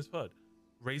everything is FUD.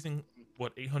 Raising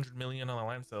what 800 million on a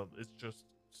land sale is just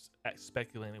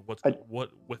speculating what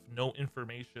with no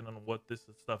information on what this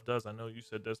stuff does. I know you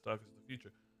said Deathstalk is the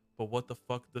future, but what the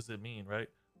fuck does it mean, right?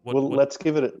 Let's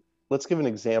give an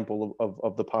example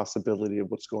of the possibility of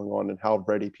what's going on and how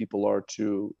ready people are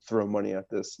to throw money at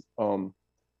this.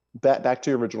 Back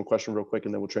to your original question real quick,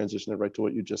 and then we'll transition it right to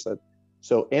what you just said.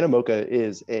 So Animoca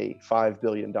is a $5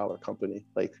 billion company,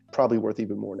 like probably worth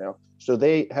even more now. So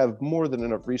they have more than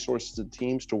enough resources and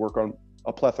teams to work on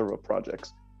a plethora of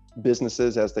projects.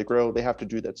 Businesses, as they grow, they have to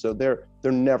do that. So they're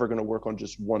never going to work on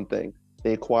just one thing.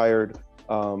 They acquired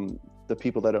the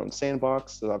people that own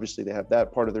Sandbox, so obviously they have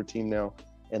that part of their team now.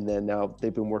 And then now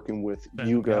they've been working with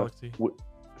Yuga,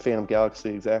 Phantom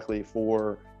Galaxy, exactly,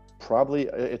 for probably,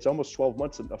 it's almost 12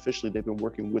 months officially they've been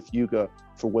working with Yuga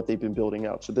for what they've been building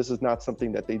out. So this is not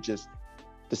something that they just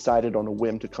decided on a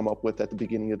whim to come up with at the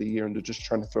beginning of the year and they're just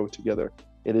trying to throw it together.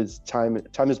 It is time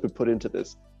has been put into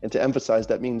this. And to emphasize,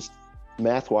 that means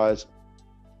math-wise,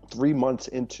 3 months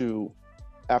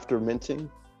after minting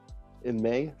in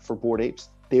May for Bored Apes,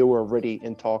 they were already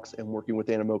in talks and working with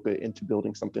Animoca into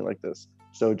building something like this.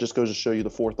 So it just goes to show you the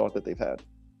forethought that they've had.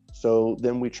 So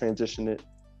then we transition it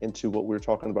into what we were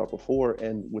talking about before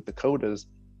and with the quotas.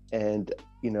 And,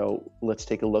 let's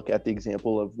take a look at the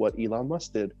example of what Elon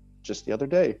Musk did just the other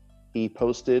day. He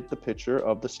posted the picture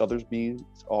of the Sotheby's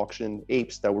auction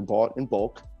apes that were bought in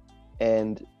bulk.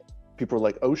 And people were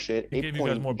like, oh shit,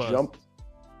 ApeCoin jumped.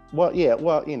 Well, yeah,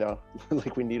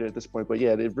 like we need it at this point, but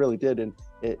yeah, it really did. And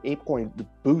ApeCoin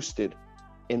boosted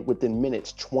within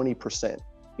minutes, 20%,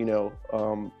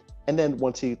 and then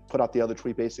once he put out the other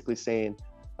tweet basically saying,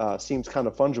 seems kind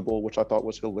of fungible, which I thought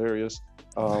was hilarious.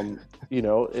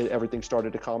 Everything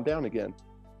started to calm down again.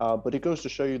 But it goes to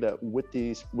show you that with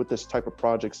this type of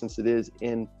project, since it is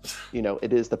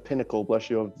it is the pinnacle, bless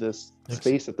you, of this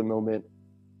space at the moment,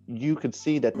 you could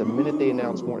see that the minute they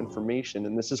announce more information,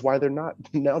 and this is why they're not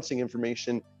announcing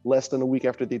information less than a week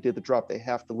after they did the drop, they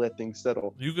have to let things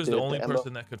settle. Yuga's the only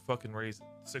person that could fucking raise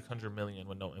 600 million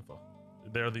with no info.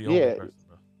 They're the only person,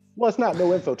 bro. Well, it's not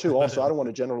no info too. Also, I don't want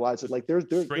to generalize it. Like there's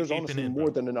honestly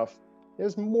more than enough.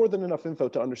 There's more than enough info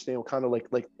to understand what kind of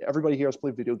like everybody here has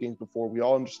played video games before. We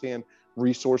all understand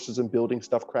resources and building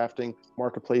stuff, crafting,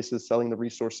 marketplaces, selling the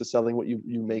resources, selling what you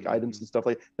make, items and stuff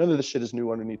like. None of this shit is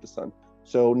new underneath the sun.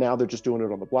 So now they're just doing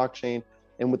it on the blockchain.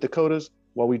 And with the quotas,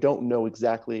 while we don't know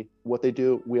exactly what they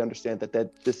do, we understand that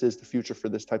this is the future for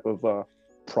this type of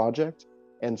project.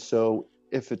 And so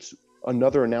if it's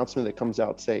another announcement that comes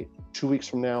out, say 2 weeks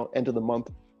from now, end of the month,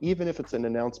 even if it's an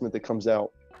announcement that comes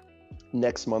out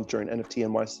next month during NFT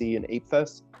NYC and Ape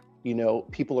Fest,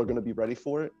 people are going to be ready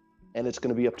for it. And it's going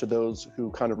to be up to those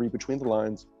who kind of read between the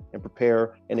lines and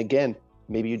prepare. And again,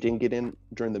 maybe you didn't get in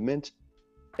during the mint,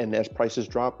 and as prices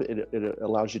drop, it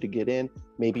allows you to get in.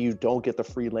 Maybe you don't get the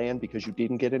free land because you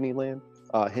didn't get any land.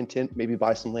 Hint, hint, maybe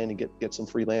buy some land and get some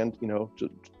free land,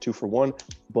 2 for 1.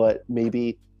 But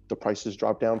maybe the prices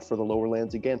drop down for the lower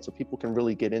lands again, so people can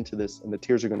really get into this, and the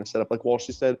tiers are going to set up. Like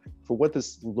Walshy said, for what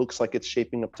this looks like it's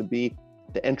shaping up to be,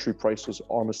 the entry price was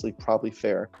honestly probably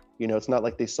fair. It's not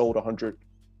like they sold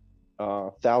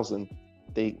 100,000.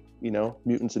 They,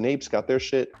 Mutants and Apes got their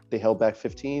shit. They held back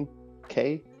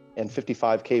 15K, and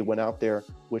 55K went out there,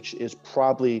 which is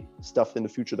probably stuff in the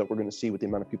future that we're going to see with the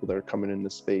amount of people that are coming in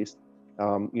this space.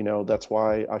 That's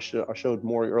why I showed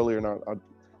Maury earlier, and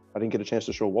I didn't get a chance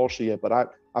to show Walshy yet, but I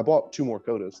bought 2 more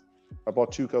quotas. I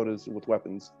bought 2 quotas with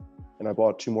weapons, and I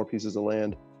bought 2 more pieces of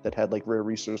land that had like rare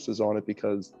resources on it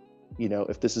because,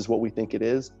 if this is what we think it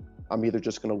is, I'm either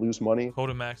just going to lose money.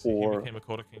 Quota max, he became a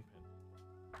quota kingpin.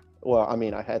 Well, I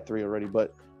mean, I had 3 already,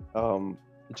 but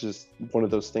it's just one of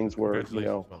those things where,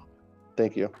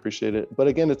 thank you, appreciate it. But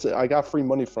again, I got free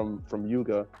money from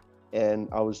Yuga, and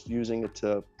I was using it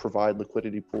to provide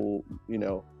liquidity pool,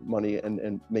 money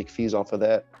and make fees off of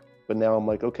that. But now I'm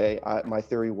like, okay, my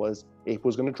theory was Ape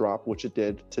was going to drop, which it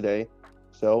did today.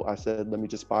 So I said, let me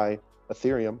just buy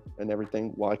Ethereum and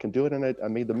everything while I can do it. And I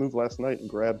made the move last night and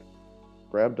grabbed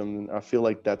them. And I feel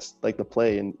like that's like the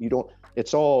play. And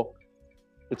it's all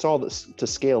to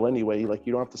scale anyway. Like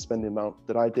you don't have to spend the amount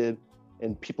that I did,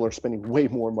 and people are spending way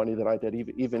more money than I did.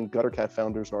 Even Guttercat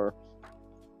founders are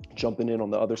jumping in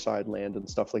on the other side land and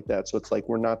stuff like that. So it's like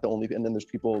we're not the only, and then there's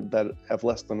people that have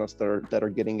less than us that are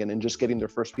getting in and just getting their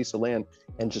first piece of land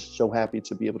and just so happy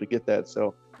to be able to get that.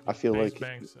 So I feel like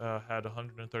Banks had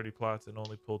 130 plots and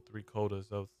only pulled 3 quotas.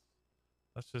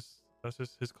 That's just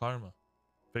his karma.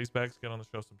 Facebags, get on the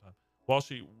show sometime.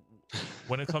 Walshy,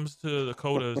 when it comes to the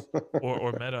Kodas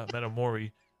or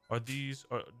Metamori, do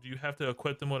you have to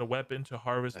equip them with a weapon to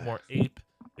harvest more ape?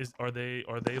 Are they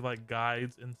like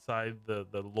guides inside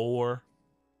the lore?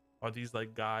 Are these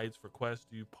like guides for quests?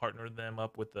 Do you partner them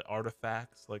up with the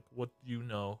artifacts? Like, what do you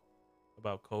know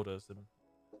about Kodas, and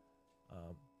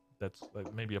that's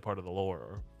like maybe a part of the lore,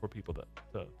 or for people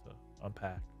to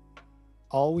unpack?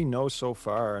 All we know so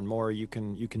far, and more, you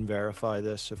can verify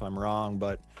this if I'm wrong,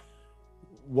 but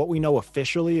what we know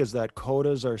officially is that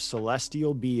Kodas are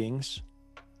celestial beings,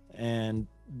 and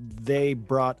they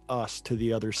brought us to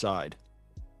the other side.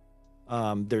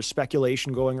 There's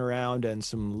speculation going around and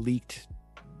some leaked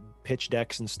pitch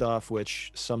decks and stuff,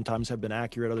 which sometimes have been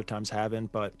accurate, other times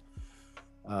haven't. But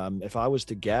if I was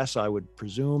to guess, I would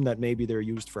presume that maybe they're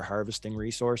used for harvesting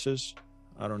resources.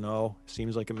 I don't know.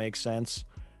 Seems like it makes sense.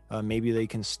 Maybe they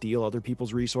can steal other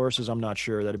people's resources. I'm not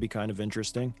sure. That'd be kind of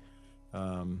interesting.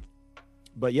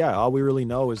 But yeah, all we really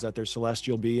know is that they're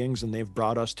celestial beings and they've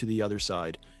brought us to the other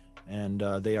side. And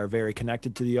they are very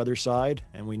connected to the other side.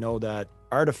 And we know that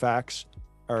artifacts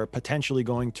are potentially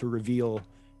going to reveal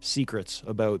secrets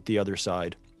about the other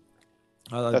side.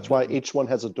 That's why each one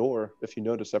has a door. If you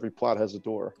notice, every plot has a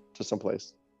door to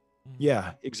someplace.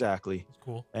 Yeah, exactly. That's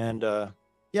cool. And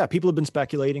yeah, people have been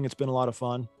speculating. It's been a lot of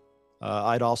fun.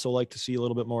 I'd also like to see a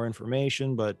little bit more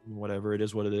information, but whatever, it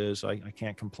is what it is. I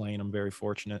can't complain. I'm very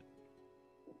fortunate.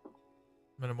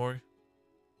 Metamori?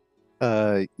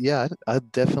 Yeah, I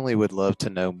definitely would love to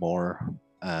know more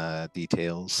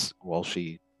details.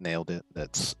 Walshy nailed it.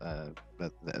 That's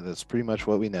pretty much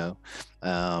what we know.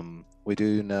 We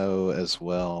do know as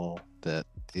well that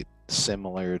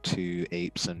similar to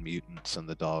apes and mutants and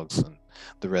the dogs and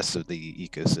the rest of the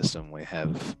ecosystem, we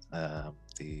have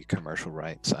the commercial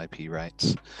rights, IP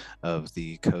rights of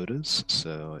the Kodas.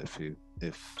 So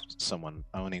if someone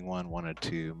owning one wanted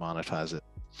to monetize it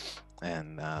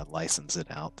and license it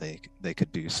out, they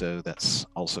could do so. That's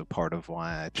also part of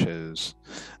why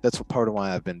that's part of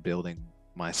why I've been building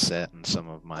my set and some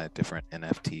of my different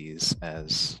NFTs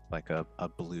as like a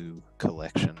blue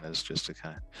collection, is just to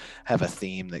kind of have a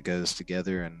theme that goes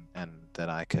together and that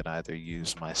I could either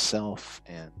use myself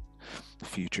in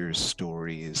future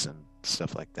stories and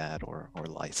stuff like that, or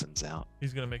license out.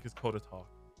 He's gonna make his Koda talk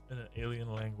in an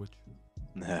alien language.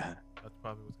 That's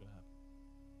probably what's gonna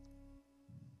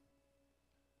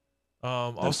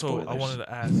happen. No Also, I spoilers. wanted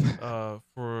to ask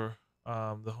for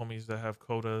the homies that have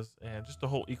Kodas and just the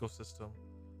whole ecosystem.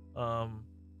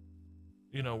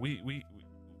 You know, we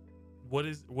what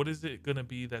is it gonna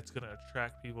be that's gonna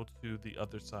attract people to the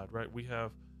other side, right? We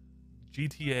have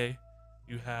GTA,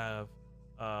 you have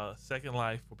Second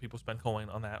Life, where people spend coin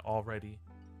on that already.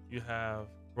 You have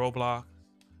Roblox,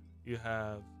 you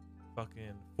have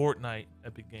fucking Fortnite,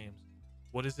 Epic Games.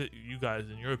 What is it, you guys,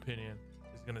 in your opinion,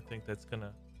 is gonna think that's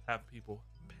gonna have people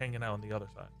hanging out on the other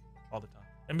side all the time?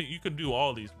 I mean, you can do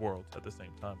all these worlds at the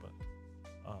same time, but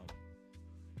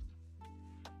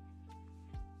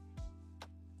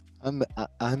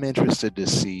I'm interested to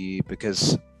see,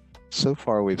 because so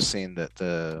far we've seen that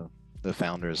the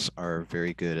founders are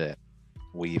very good at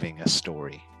weaving a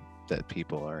story that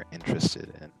people are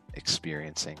interested in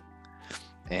experiencing.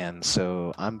 And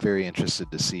so I'm very interested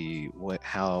to see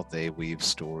how they weave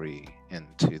story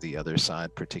into the other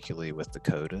side, particularly with the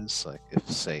Kodas. Like, if,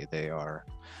 say, they are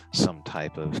some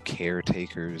type of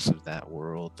caretakers of that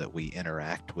world that we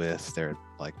interact with, they're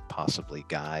like possibly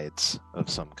guides of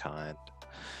some kind.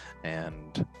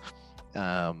 And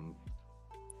I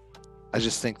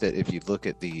just think that if you look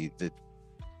at the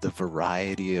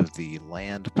variety of the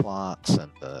land plots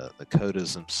and the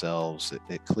Kodas themselves,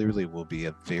 it clearly will be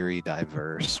a very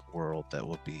diverse world that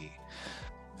will be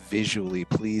visually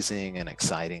pleasing and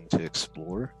exciting to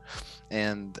explore.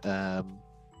 And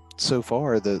so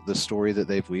far, the story that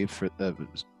they've weaved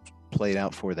played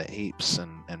out for the apes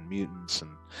and mutants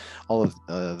and all of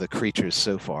the creatures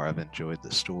so far, I've enjoyed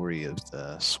the story of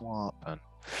the swamp and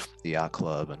the yacht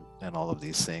club and all of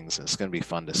these things. And it's going to be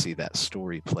fun to see that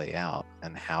story play out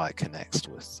and how it connects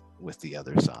with the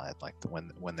other side, like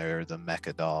when they're the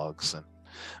mecha dogs and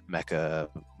mecha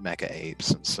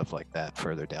apes and stuff like that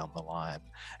further down the line.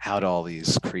 How do all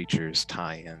these creatures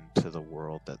tie into the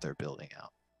world that they're building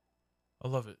out? I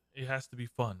love it. It has to be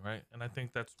fun, right? And I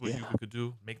think that's what you could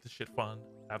do. Make the shit fun.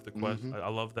 Have the quest. I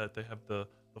love that they have the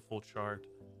full chart.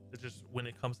 It's just when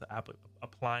it comes to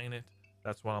applying it,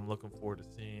 that's what I'm looking forward to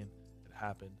seeing it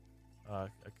happen.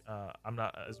 I'm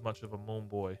not as much of a moon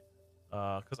boy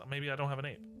because maybe I don't have an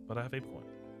ape, but I have ApeCoin.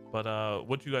 But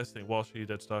what do you guys think? Walshy,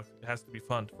 that stuff, it has to be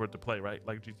fun for it to play, right?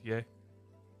 Like GTA?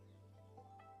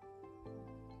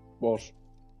 Walsh.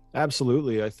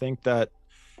 Absolutely. I think that,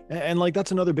 and like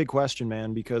that's another big question,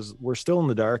 man, because we're still in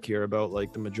the dark here about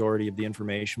like the majority of the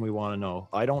information we want to know.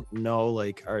 I don't know,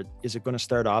 like, is it going to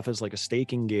start off as like a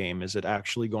staking game? Is it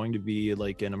actually going to be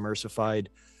like an immersified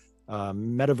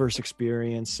metaverse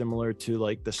experience similar to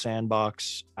like the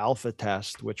Sandbox alpha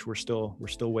test, which we're still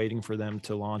waiting for them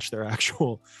to launch their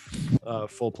actual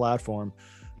full platform.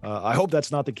 I hope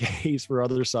that's not the case for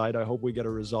other side. I hope we get a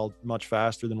result much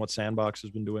faster than what Sandbox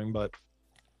has been doing, but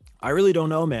I really don't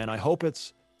know, man. I hope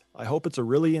it's a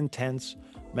really intense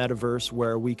metaverse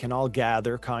where we can all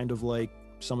gather, kind of like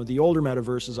some of the older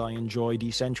metaverses I enjoy,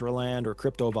 Decentraland or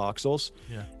Crypto Voxels,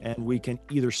 Yeah. and we can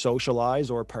either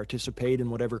socialize or participate in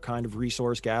whatever kind of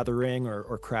resource gathering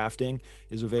or crafting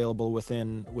is available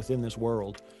within this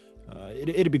world.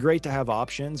 It'd be great to have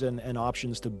options and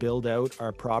options to build out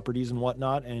our properties and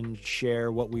whatnot and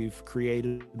share what we've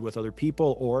created with other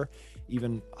people, or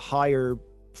even hire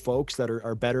folks that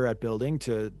are better at building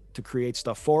to create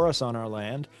stuff for us on our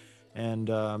land. And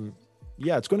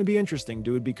yeah, it's going to be interesting,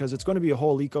 dude, because it's going to be a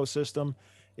whole ecosystem.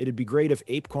 It'd be great if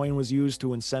ApeCoin was used to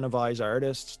incentivize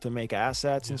artists to make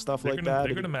assets and stuff like that.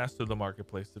 They're gonna master the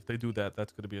marketplace. If they do that,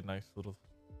 that's gonna be a nice little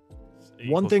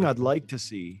One thing I'd ecosystem. like to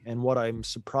see, and what I'm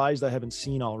surprised I haven't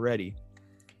seen already,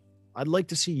 I'd like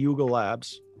to see Yuga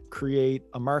Labs create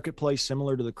a marketplace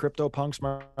similar to the CryptoPunks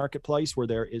marketplace, where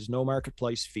there is no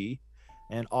marketplace fee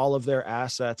and all of their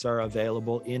assets are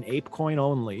available in ApeCoin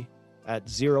only at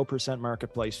 0%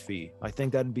 marketplace fee. I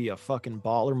think that'd be a fucking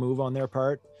baller move on their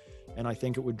part. And I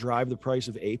think it would drive the price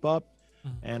of Ape up.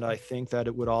 And I think that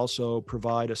it would also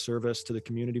provide a service to the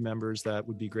community members that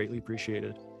would be greatly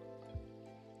appreciated.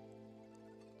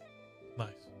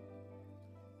 Nice.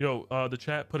 Yo, the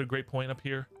chat put a great point up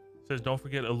here. Says, don't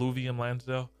forget Illuvium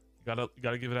Lansdale. You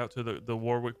gotta give it out to the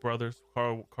Warwick brothers,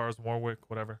 Cars Warwick,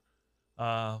 whatever.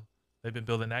 They've been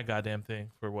building that goddamn thing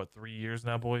for what, 3 years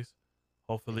now, boys.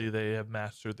 Hopefully they have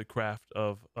mastered the craft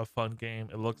of a fun game.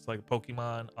 It looks like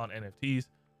Pokemon on NFTs.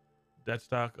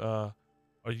 Deadstock,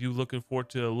 are you looking forward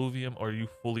to Illuvium, or are you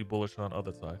fully bullish on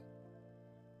other side?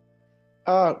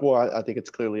 Well, I think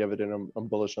it's clearly evident I'm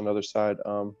bullish on the other side.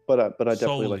 But I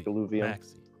definitely like Illuvium.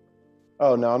 Maxi.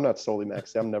 Oh no, I'm not solely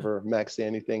maxi. I'm never maxi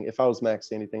anything. If I was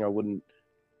maxi anything, I wouldn't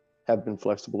have been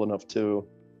flexible enough to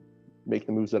make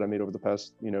the moves that I made over the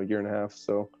past, year and a half.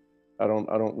 So I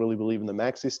don't really believe in the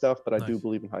maxi stuff, but I do Nice.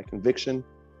 believe in high conviction.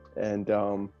 And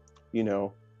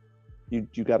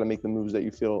you got to make the moves that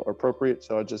you feel are appropriate.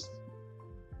 So I just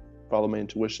follow my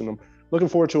intuition. I'm looking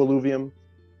forward to Illuvium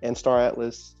and Star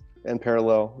Atlas and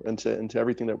Parallel into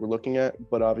everything that we're looking at.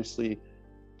 But obviously,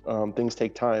 things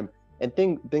take time, and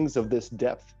things of this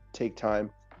depth take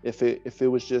time. If it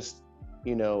was just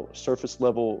surface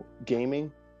level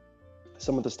gaming,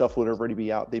 some of the stuff would already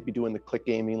be out. They'd be doing the click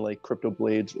gaming like Crypto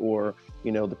Blades or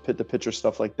the pitcher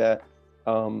stuff like that.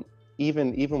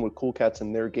 Even with Cool Cats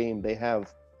in their game, they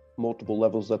have multiple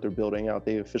levels that they're building out.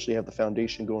 They officially have the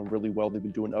foundation going really well. They've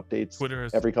been doing updates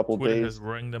every couple of days. Twitter has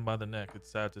wringed them by the neck.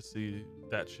 It's sad to see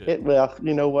that shit. Well,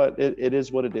 you know what? It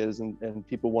is what it is, and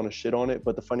people want to shit on it.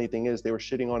 But the funny thing is, they were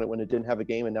shitting on it when it didn't have a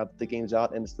game, and now that the game's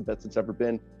out and it's the best it's ever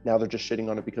been, now they're just shitting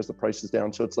on it because the price is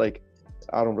down. So it's like,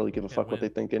 I don't really give a fuck what they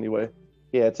think anyway.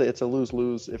 Yeah, it's a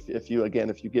lose-lose if you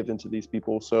give in to these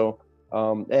people. So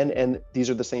and these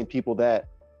are the same people that,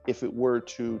 if it were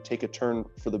to take a turn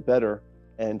for the better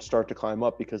and start to climb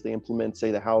up because they implement,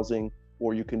 say, the housing,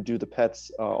 or you can do the pets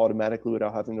automatically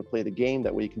without having to play the game.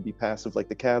 That way you can be passive like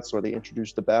the cats, or they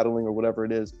introduce the battling or whatever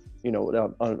it is,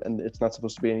 and it's not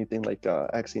supposed to be anything like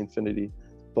Axie Infinity.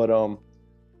 But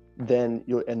then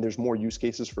and there's more use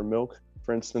cases for milk.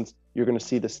 For instance, you're going to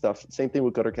see this stuff. Same thing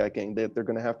with Gutter Cat Gang. They're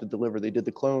going to have to deliver. They did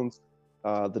the clones.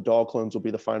 The doll clones will be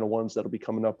the final ones that'll be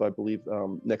coming up, I believe,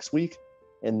 next week.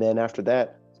 And then after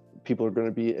that, people are going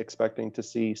to be expecting to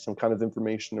see some kind of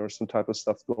information or some type of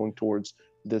stuff going towards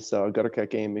this Gutter Cat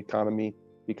game economy,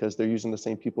 because they're using the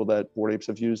same people that Bored Apes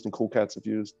have used and Cool Cats have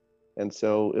used. And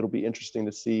so it'll be interesting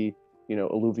to see,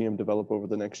 Illuvium develop over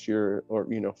the next year or,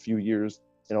 few years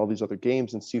in all these other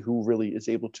games, and see who really is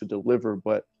able to deliver.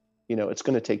 But, it's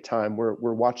going to take time.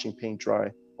 We're watching paint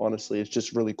dry. Honestly, it's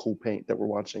just really cool paint that we're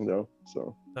watching, though.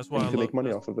 So That's why you can make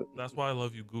money off of it. That's why I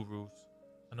love you, gurus.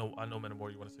 I know,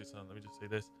 Menamore, you want to say something. Let me just say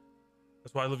this.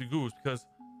 That's why I love you, gurus, because,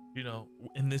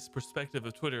 in this perspective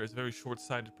of Twitter, it's a very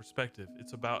short-sighted perspective.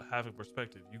 It's about having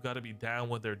perspective. You got to be down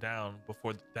when they're down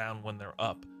before down when they're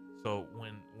up. So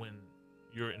when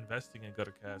you're investing in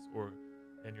Gutter Cats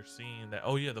and you're seeing that,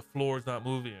 oh yeah, the floor is not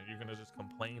moving, and you're gonna just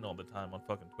complain all the time on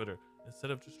fucking Twitter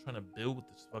instead of just trying to build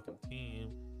this fucking team,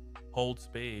 hold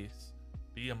space,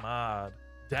 be a mod,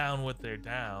 down what they're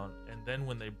down, and then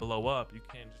when they blow up, you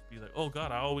can't just be like, oh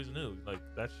god, I always knew. Like,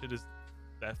 that shit is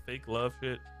that fake love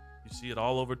shit. You see it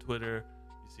all over Twitter.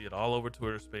 You see it all over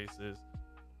Twitter Spaces.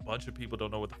 A bunch of people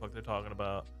don't know what the fuck they're talking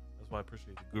about. That's why I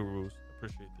appreciate the gurus,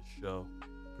 appreciate the show,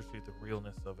 appreciate the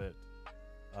realness of it.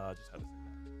 Just had to say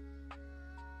that.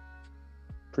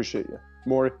 Appreciate you,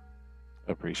 Maury.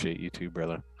 Appreciate you too,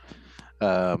 brother.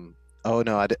 Oh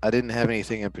no, I didn't have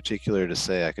anything in particular to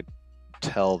say. I could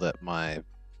tell that my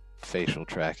facial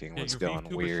tracking was your going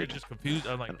VTuber weird. shit just confused.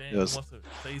 I'm like, damn, It was- he wants to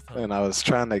say something. And I was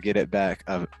trying to get it back.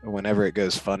 Whenever it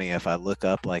goes funny, if I look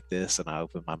up like this and I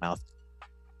open my mouth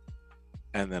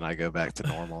and then I go back to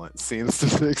normal, it seems to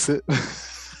fix it.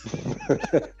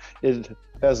 It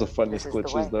has the funniest This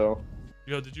is the way. glitches though.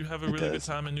 Yo, did you have a It really good does.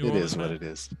 time in New It Orleans? is what man? it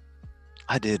is.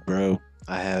 I did, bro.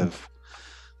 I have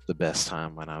the best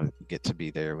time when I get to be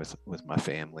there with my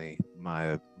family,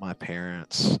 my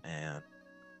parents, and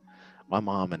my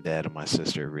mom and dad and my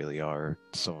sister really are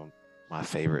some of my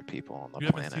favorite people on the You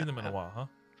planet. haven't seen them in a while, huh?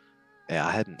 Yeah,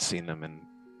 I hadn't seen them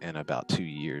in about 2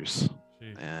 years,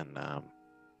 Jeez. and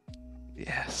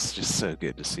yeah, it's just so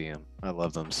good to see them. I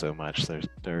love them so much.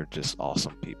 They're just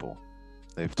awesome people.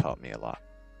 They've taught me a lot.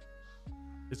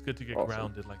 It's good to get Awesome.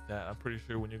 grounded like that. I'm pretty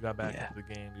sure when you got back Yeah. into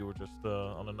the game, you were just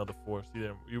on another force.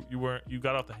 You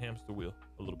got off the hamster wheel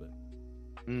a little bit.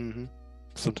 Mm-hmm.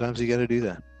 Sometimes you got to do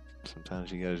that.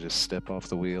 Sometimes you got to just step off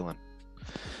the wheel and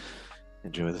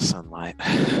enjoy the sunlight.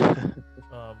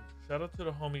 Shout out to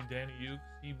the homie Danny Ukes.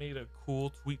 He made a cool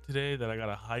tweet today that I got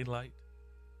to highlight.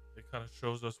 It kind of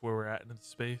shows us where we're at in the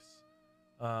space.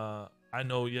 I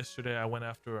know yesterday I went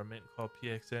after a mint called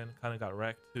PXN. Kind of got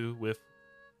wrecked too with,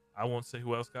 I won't say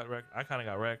who else got wrecked. I kind of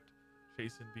got wrecked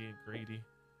chasing being greedy.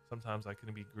 Sometimes I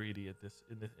can be greedy at this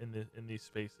in these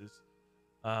spaces.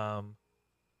 I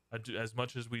do, as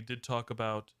much as we did talk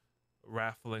about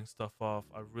raffling stuff off,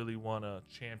 I really want to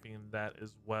champion that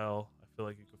as well. I feel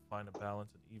like you could find a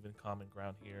balance and even common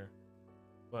ground here.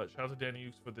 But shout out to Danny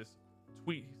Ukes for this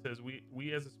tweet. He says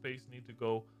we as a space need to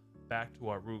go back to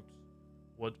our roots.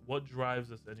 What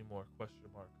drives us anymore? Question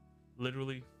mark.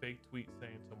 Literally fake tweet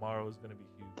saying tomorrow is going to be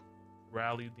huge.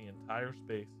 Rallied the entire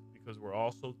space because we're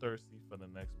all so thirsty for the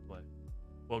next play.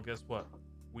 Well, guess what?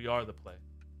 We are the play,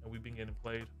 and we've been getting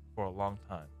played for a long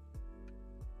time.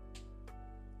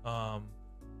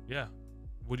 Yeah.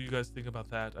 What do you guys think about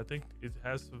that? I think it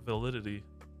has some validity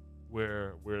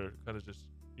where we're kind of just,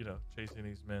 chasing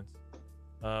these mints.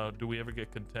 Do we ever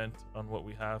get content on what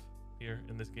we have here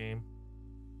in this game?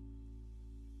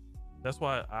 That's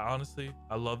why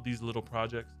I love these little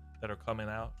projects that are coming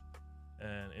out.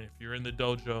 And if you're in the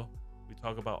dojo, we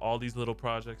talk about all these little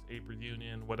projects, Ape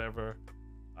Reunion, whatever.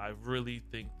 I really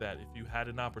think that if you had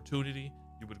an opportunity,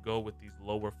 you would go with these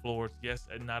lower floors. Yes,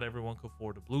 and not everyone can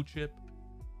afford a blue chip.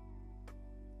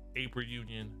 Ape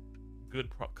Reunion,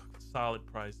 solid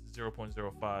price,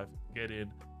 0.05. Get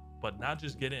in, but not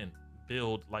just get in.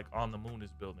 Build like On the Moon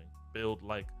is building. Build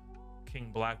like King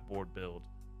Blackboard build.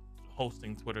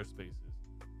 Hosting Twitter Spaces.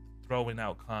 Throwing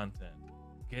out content.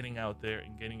 Getting out there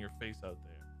and getting your face out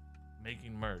there.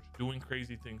 Making merch. Doing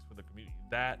crazy things for the community.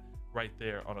 That right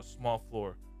there on a small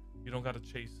floor. You don't got to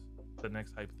chase the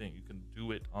next hype thing. You can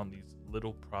do it on these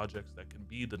little projects that can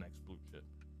be the next blue chip.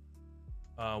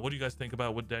 What do you guys think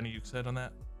about what Danny Ukes said on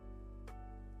that?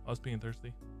 Us being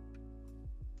thirsty.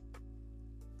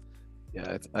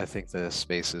 Yeah, I think the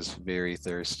space is very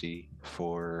thirsty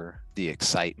for the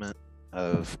excitement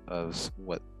of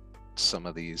what some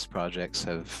of these projects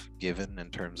have given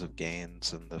in terms of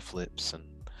gains and the flips and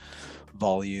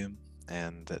volume,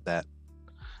 and that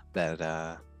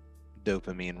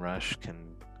dopamine rush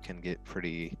can get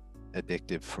pretty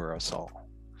addictive for us all.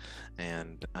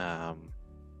 And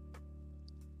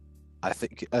I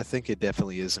think it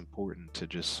definitely is important to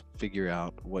just figure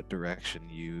out what direction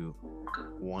you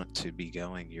want to be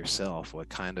going yourself. What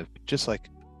kind of, just like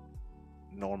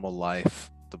normal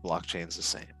life, the blockchain's the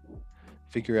same.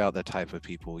 Figure out the type of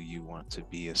people you want to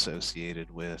be associated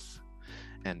with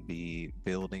and be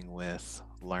building with,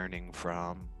 learning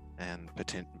from, and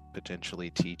potentially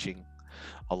teaching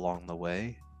along the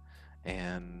way,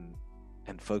 and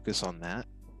focus on that.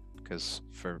 Because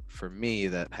for me,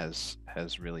 that has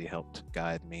really helped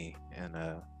guide me in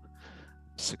a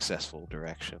successful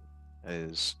direction,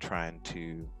 is trying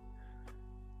to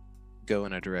go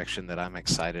in a direction that I'm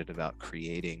excited about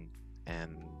creating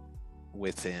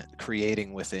within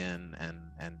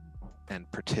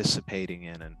and participating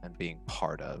in and being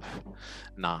part of,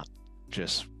 not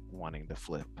just wanting to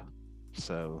flip.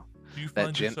 So Do you that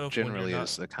find yourself generally when you're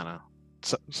is the kind of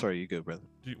sorry, you go, brother.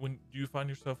 do you find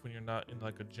yourself when you're not in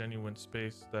like a genuine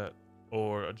space that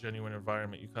or a genuine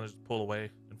environment, you kind of just pull away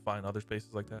and find other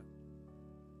spaces like that?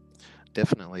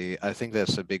 Definitely. I think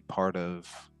that's a big part of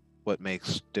what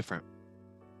makes different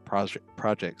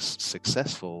projects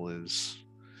successful is,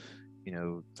 you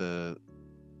know, the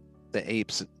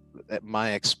apes.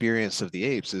 My experience of the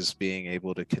apes is being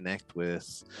able to connect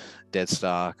with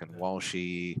Deadstock and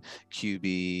Walshy,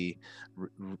 QB,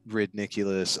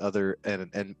 Ridniculous, other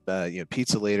and you know,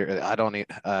 Pizza Later.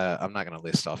 I'm not going to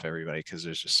list off everybody because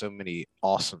there's just so many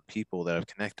awesome people that I've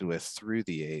connected with through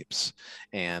the apes,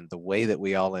 and the way that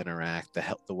we all interact,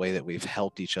 the way that we've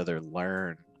helped each other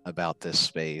learn about this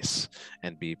space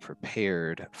and be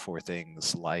prepared for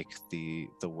things like the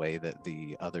way that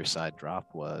the other side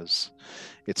drop was.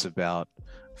 It's about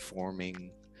forming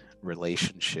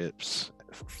relationships,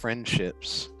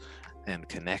 friendships, and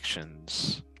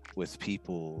connections with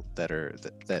people that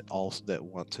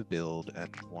want to build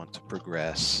and want to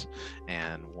progress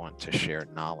and want to share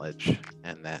knowledge,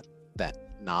 and that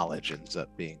knowledge ends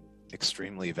up being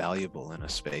extremely valuable in a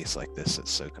space like this that's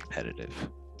so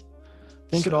competitive.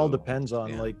 I think it all depends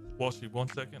on like. Walshy, 1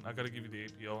 second. I gotta give you the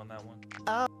APO on that one.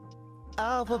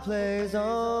 Alpha plays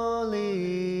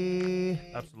only.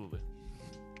 Absolutely.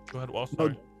 Go ahead. Well,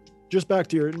 sorry. Just back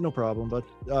to your, no problem, but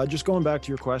just going back to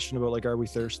your question about like, are we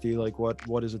thirsty? Like,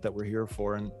 what is it that we're here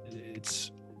for? And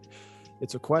it's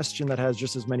a question that has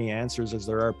just as many answers as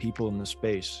there are people in the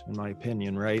space, in my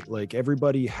opinion, right? Like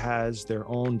everybody has their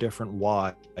own different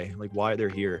why, like why they're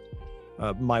here.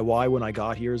 My why when I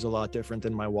got here is a lot different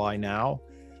than my why now.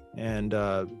 And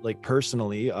like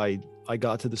personally, I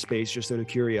got to the space just out of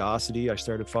curiosity. I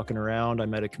started fucking around. I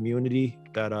met a community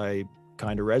that I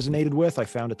kind of resonated with. I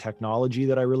found a technology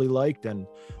that I really liked, and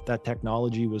that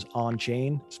technology was on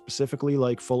chain, specifically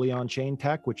like fully on chain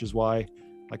tech, which is why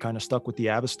I kind of stuck with the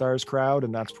Avastars crowd.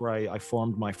 And that's where I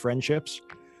formed my friendships.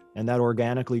 And that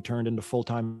organically turned into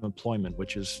full-time employment,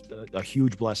 which is a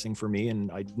huge blessing for me. And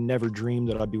I never dreamed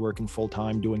that I'd be working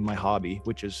full-time doing my hobby,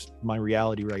 which is my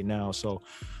reality right now. So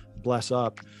bless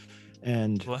up.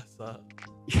 And bless up.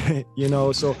 You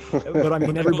know, so, but I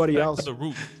mean, everybody else. The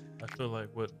root. I feel like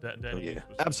what that yeah,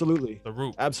 absolutely. The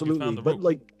root. Absolutely. The but root.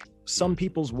 like some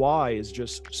people's why is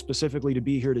just specifically to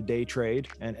be here to day trade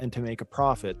and to make a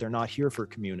profit. They're not here for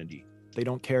community. They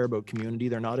don't care about community.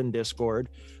 They're not in Discord.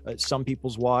 Some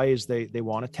people's why is they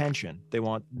want attention. They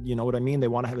want, you know what I mean? They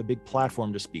want to have a big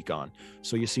platform to speak on.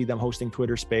 So you see them hosting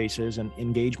Twitter spaces and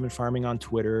engagement farming on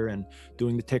Twitter and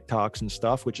doing the TikToks and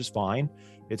stuff, which is fine.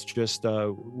 It's just,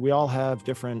 we all have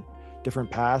different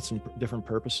paths and different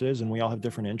purposes, and we all have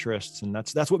different interests. And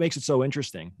that's what makes it so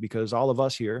interesting, because all of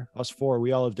us here, us four,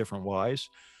 we all have different whys.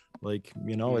 Like,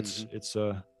 you know, it's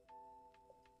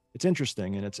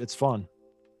interesting and it's fun.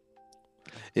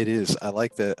 It is. I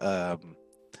like the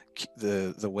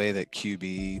way that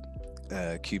QB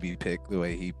pick, the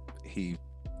way he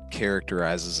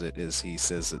characterizes it is he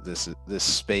says that this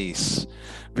space,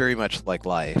 very much like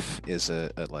life, is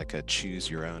like a choose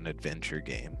your own adventure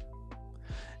game,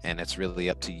 and it's really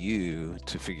up to you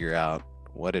to figure out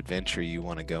what adventure you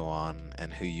want to go on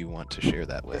and who you want to share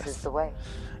that with. This is the way.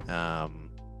 And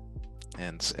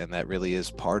that really is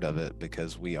part of it,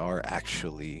 because we are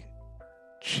actually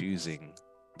choosing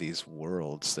these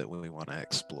worlds that we want to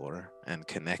explore and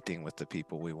connecting with the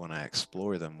people we want to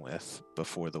explore them with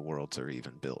before the worlds are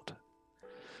even built.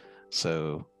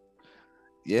 So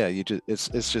yeah,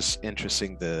 it's just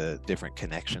interesting, the different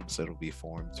connections that'll be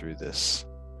formed through this,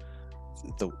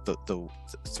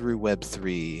 through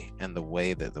Web3, and the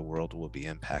way that the world will be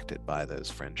impacted by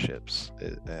those friendships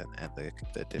and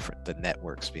the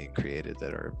networks being created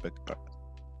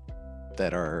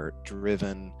that are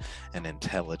driven and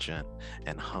intelligent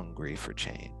and hungry for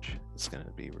change. It's going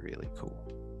to be really cool.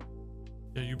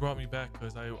 Yeah, you brought me back,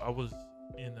 because I was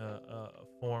in a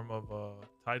form of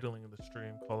titling the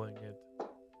stream, calling it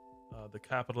the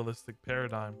capitalistic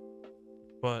paradigm.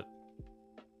 But,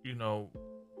 you know,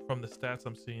 from the stats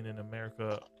I'm seeing in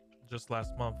America, just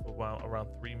last month, around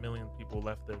 3 million people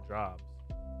left their jobs.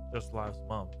 Just last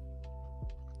month.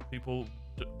 People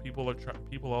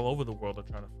all over the world are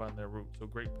trying to find their root. So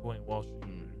great point, Walshy.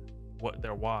 What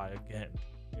their why again,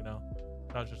 you know,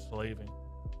 not just slaving.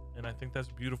 And I think that's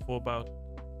beautiful about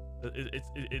it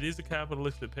is a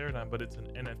capitalistic paradigm, but it's an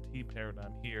NFT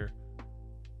paradigm here,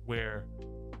 where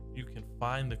you can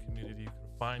find the community, you can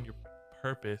find your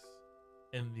purpose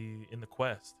in the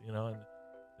quest, you know, and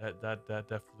that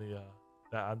definitely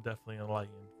that I'm definitely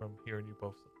enlightened from hearing you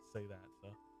both say that. So,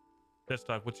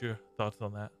 Deadstock, what's your thoughts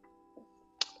on that?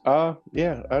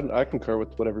 Yeah, I concur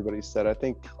with what everybody said. I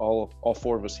think all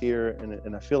four of us here,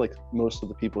 and I feel like most of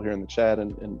the people here in the chat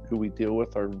and who we deal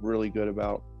with are really good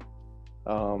about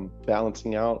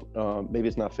balancing out. Maybe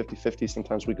it's not 50-50.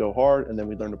 Sometimes we go hard and then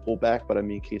we learn to pull back. But I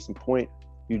mean, case in point,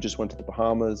 you just went to the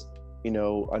Bahamas. You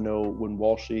know, I know when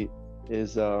Walshy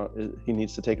he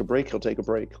needs to take a break, he'll take a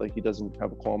break. Like, he doesn't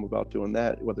have a qualm about doing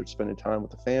that, whether it's spending time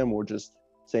with the fam or just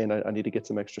saying, I need to get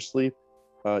some extra sleep.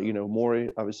 You know, Maury,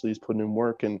 obviously, he's putting in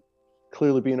work, and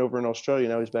clearly being over in Australia,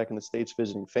 now he's back in the States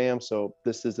visiting fam. So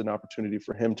this is an opportunity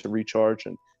for him to recharge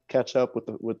and catch up with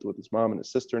his mom and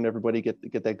his sister and everybody,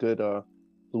 get that good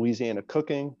Louisiana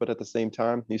cooking. But at the same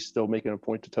time, he's still making a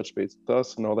point to touch base with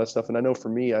us and all that stuff. And I know for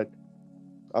me, I've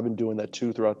been doing that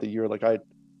too throughout the year. Like,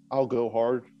 I'll go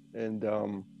hard, and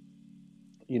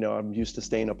you know, I'm used to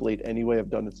staying up late anyway. I've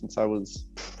done it since I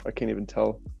can't even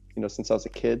tell, you know, since I was a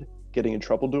kid, getting in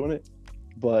trouble doing it.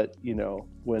 But you know,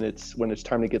 when it's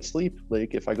time to get sleep,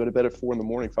 like if I go to bed at 4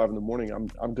 a.m, 5 a.m,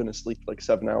 I'm gonna sleep like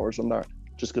 7 hours. I'm not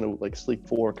just gonna like sleep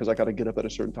 4 because I got to get up at a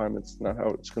certain time. It's not how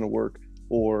it's gonna work.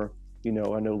 Or, you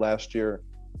know, I know last year,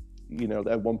 you know,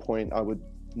 at one point I would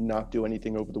not do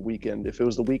anything over the weekend. If it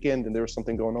was the weekend and there was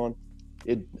something going on,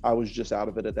 I was just out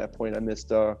of it at that point. I missed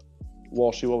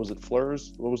Walshy, what was it,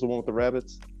 Fleurs? What was the one with the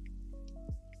rabbits?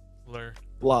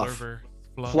 Fluff.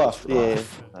 Fluff,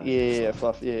 yeah,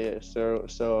 Fluff, yeah.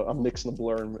 So I'm mixing the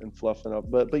blur and fluffing up,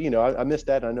 but you know, I missed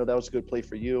that. And I know that was a good play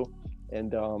for you,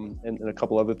 and a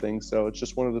couple other things. So it's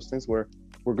just one of those things where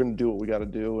we're going to do what we got to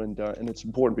do, and it's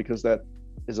important because that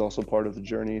is also part of the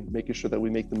journey, making sure that we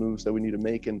make the moves that we need to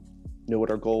make and know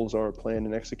what our goals are, plan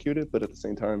and execute it. But at the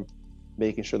same time,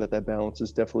 making sure that balance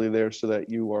is definitely there so that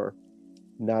you are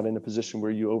not in a position where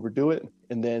you overdo it.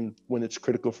 And then when it's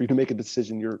critical for you to make a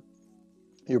decision,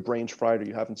 your brain's fried, or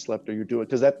you haven't slept, or you do it.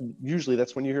 Because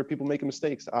that's when you hear people making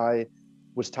mistakes. I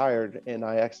was tired and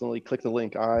I accidentally clicked the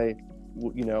link. I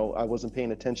wasn't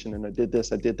paying attention and I did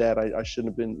this, I did that. I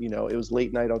shouldn't have been, you know, it was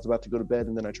late night, I was about to go to bed,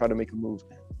 and then I tried to make a move.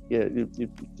 Yeah,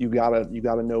 you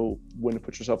gotta know when to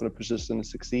put yourself in a position to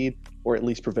succeed, or at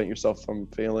least prevent yourself from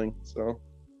failing. So.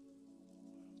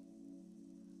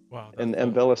 Wow.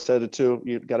 And Bella said it too.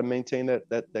 You got to maintain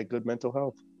that good mental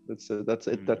health. That's it. That's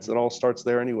it. All starts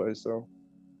there anyway. So,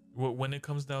 when it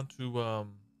comes down to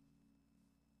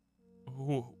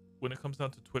when it comes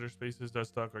down to Twitter Spaces,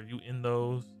 Dustdoc, are you in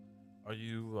those? Are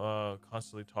you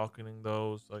constantly talking in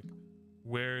those? Like,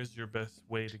 where is your best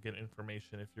way to get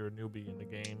information if you're a newbie in the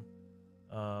game?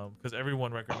 Because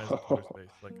everyone recommends a Twitter Space.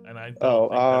 Like, and I don't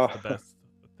think that's the best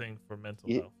thing for mental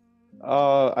health.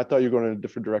 I thought you were going in a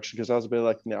different direction, because I was a bit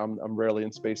like, no, I'm rarely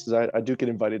in spaces. I do get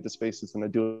invited to spaces and I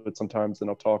do it sometimes and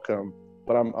I'll talk,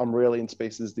 but I'm rarely in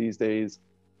spaces these days.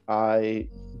 I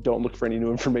don't look for any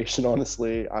new information,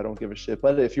 honestly. I don't give a shit.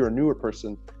 But if you're a newer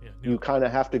person, you kind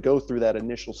of have to go through that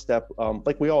initial step,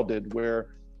 like we all did,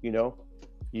 where, you know,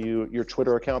 your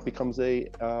Twitter account becomes a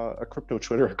crypto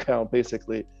Twitter account.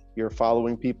 Basically, you're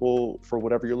following people for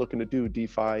whatever you're looking to do,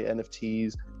 DeFi,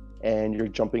 NFTs, and you're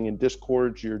jumping in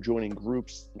Discords, you're joining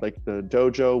groups like the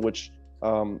Dojo, which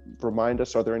remind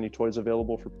us, are there any toys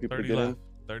available for people to get in?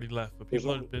 30 left, but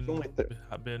people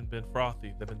have been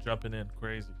frothy. They've been jumping in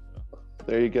crazy. So.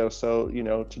 There you go. So, you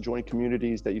know, to join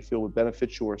communities that you feel would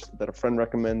benefit you or that a friend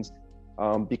recommends,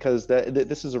 because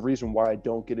this is a reason why I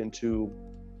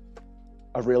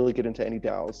rarely get into any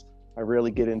DAOs. I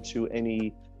rarely get into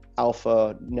any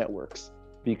alpha networks,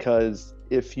 because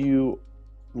if you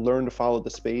learn to follow the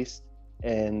space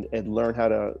and learn how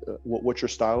to what your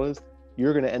style is,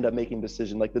 you're going to end up making a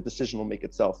decision. Like, the decision will make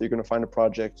itself. You're going to find a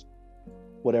project,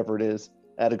 whatever it is,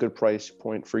 at a good price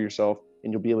point for yourself,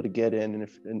 and you'll be able to get in,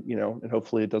 and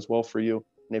hopefully it does well for you.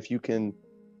 And if you can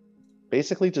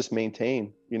basically just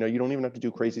maintain, you know, you don't even have to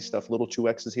do crazy stuff, little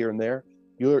 2x's here and there,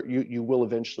 you will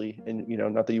eventually, and you know,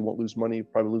 not that you won't lose money,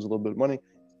 probably lose a little bit of money,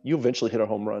 you eventually hit a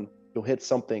home run. You'll hit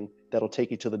something that'll take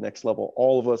you to the next level.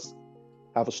 All of us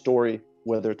have a story,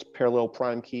 whether it's parallel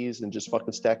prime keys and just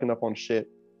fucking stacking up on shit,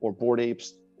 or Bored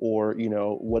Apes, or, you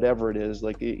know, whatever it is.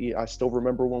 Like, I still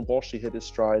remember when Walshy hit his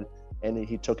stride and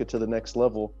he took it to the next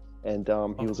level, and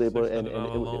he was able to,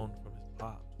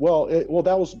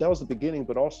 that was the beginning,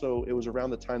 but also it was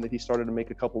around the time that he started to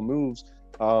make a couple moves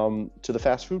to the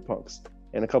fast food punks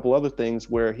and a couple other things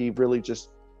where he really just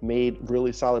made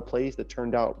really solid plays that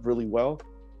turned out really well.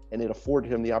 And it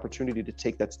afforded him the opportunity to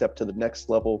take that step to the next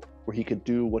level where he could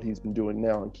do what he's been doing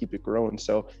now and keep it growing.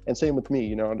 So, and same with me,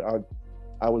 you know,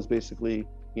 I was basically,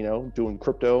 you know, doing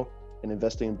crypto and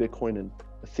investing in Bitcoin and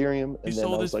Ethereum. And then I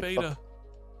was like, beta.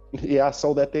 Yeah, I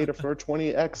sold that data for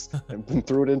 20x and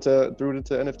threw it into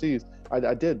NFTs.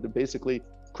 I did basically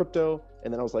crypto,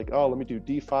 and then I was like, oh, let me do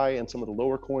DeFi and some of the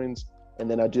lower coins. And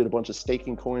then I did a bunch of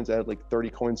staking coins. I had like 30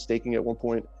 coins staking at one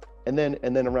point. And then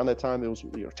around that time, it was,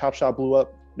 you know, Top Shot blew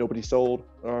up. Nobody sold.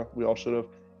 We all should have.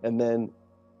 and then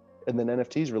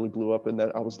NFTs really blew up, and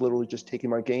that I was literally just taking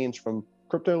my gains from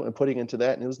crypto and putting into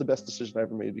that, and it was the best decision I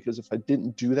ever made, because if I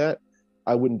didn't do that,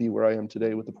 I wouldn't be where I am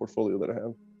today with the portfolio that I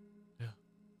have. Yeah,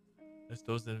 it's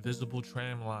those invisible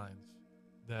tram lines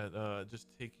that just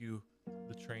take you.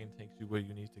 The train takes you where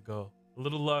you need to go. A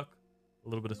little luck, a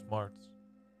little bit of smarts,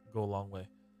 go a long way.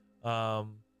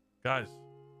 Guys,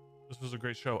 this was a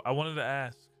great show. I wanted to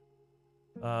ask,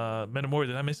 Metamori,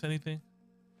 did I miss anything?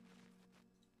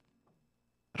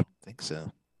 I don't think so.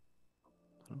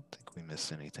 I don't think we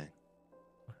missed anything.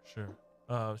 Sure.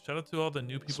 Shout out to all the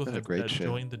new people been a that great show.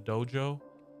 joined the dojo,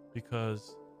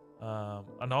 because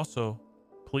and also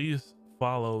please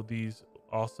follow these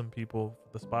awesome people,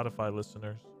 the Spotify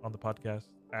listeners on the podcast,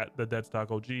 at the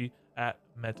Deadstock OG, at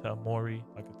Metamori,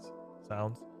 like it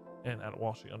sounds, and at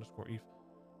Walshy_Eve.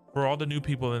 For all the new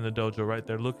people in the dojo, right?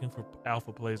 They're looking for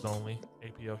alpha plays only.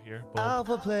 APO here. Boom.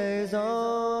 Alpha plays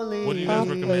only. What do you guys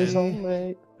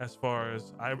recommend as far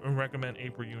as I recommend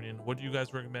Ape Reunion? What do you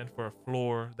guys recommend for a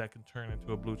floor that can turn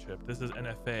into a blue chip? This is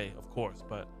NFA, of course,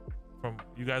 but from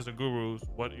you guys are gurus,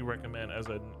 what do you recommend as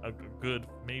a good,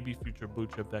 maybe future blue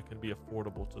chip that can be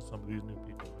affordable to some of these new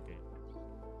people in the game?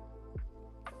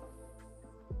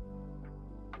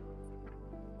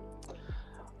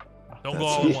 Don't go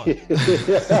all in one.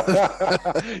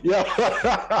 Yeah,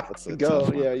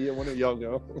 go. Yeah, one of y'all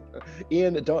go.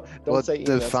 Ian, don't say Ian.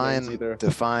 Define Either.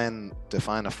 define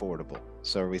affordable.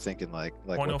 So are we thinking like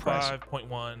 0.05, what price?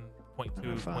 0.1,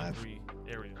 0.2, 0.3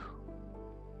 area.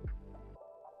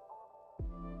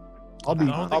 I'll be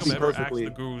I don't think I've ever asked perfectly.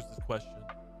 the gurus this question.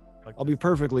 Like, I'll be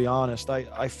perfectly honest.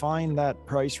 I find that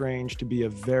price range to be a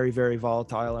very, very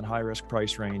volatile and high risk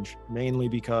price range, mainly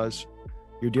because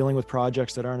you're dealing with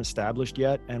projects that aren't established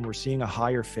yet, and we're seeing a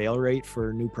higher fail rate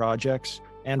for new projects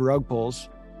and rug pulls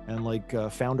and like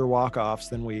founder walk-offs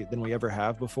than we ever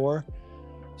have before.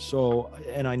 So,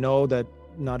 and I know that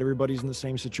not everybody's in the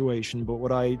same situation, but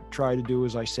what I try to do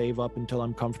is I save up until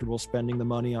I'm comfortable spending the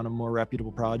money on a more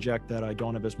reputable project that I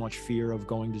don't have as much fear of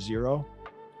going to zero.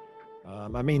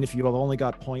 I mean, if you have only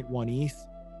got 0.1 ETH,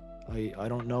 I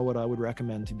don't know what I would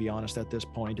recommend, to be honest, at this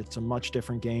point. It's a much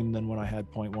different game than when I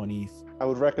had 0.1 ETH. I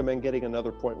would recommend getting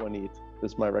another 0.1 ETH.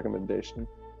 Is my recommendation.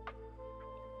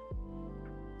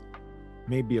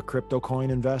 Maybe a crypto coin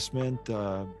investment.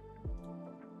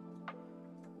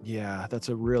 Yeah, that's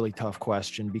a really tough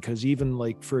question, because even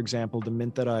like, for example, the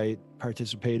mint that I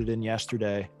participated in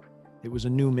yesterday, it was a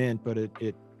new mint, but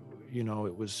it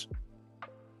was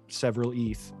several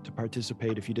ETH to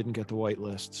participate if you didn't get the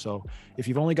whitelist. So if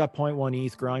you've only got 0.1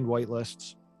 ETH, grind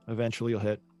whitelists. Eventually you'll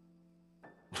hit.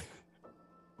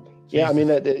 Yeah, I mean,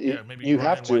 maybe you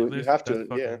have to. whitelist, You have that's to.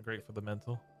 fucking Yeah. great for the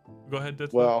mental. Go ahead,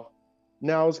 Deadspot. Well,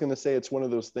 now I was gonna say it's one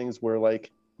of those things where,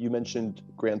 like, you mentioned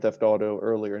Grand Theft Auto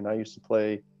earlier, and I used to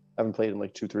play. I haven't played in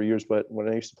like 2-3 years, but when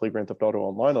I used to play Grand Theft Auto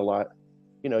online a lot,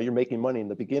 you're making money in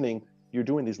the beginning. You're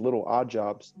doing these little odd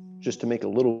jobs just to make a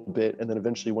little bit, and then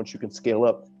eventually, once you can scale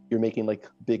up, you're making like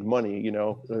big money.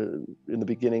 In the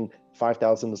beginning,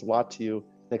 5,000 is a lot to you.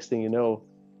 Next thing you know,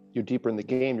 you're deeper in the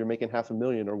game. You're making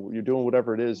 $500,000, or you're doing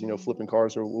whatever it is. Flipping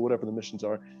cars or whatever the missions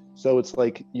are. So it's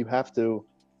like you have to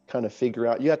kind of figure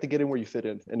out. You have to get in where you fit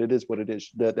in, and it is what it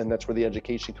is. And that's where the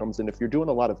education comes in. If you're doing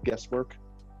a lot of guesswork,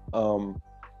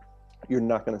 you're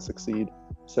not going to succeed.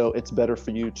 So it's better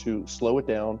for you to slow it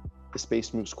down. The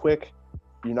space moves quick.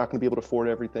 You're not going to be able to afford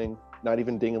everything. Not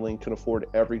even Dingaling can afford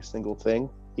every single thing.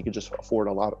 He can just afford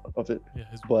a lot of it. Yeah,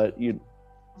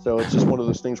 So it's just one of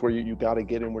those things where you got to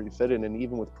get in where you fit in. And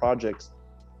even with projects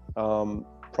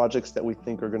that we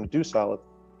think are going to do solid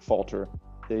falter.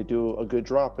 They do a good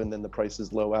drop and then the price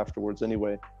is low afterwards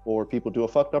anyway. Or people do a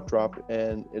fucked up drop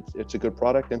and it's a good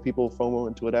product and people FOMO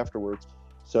into it afterwards.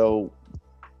 So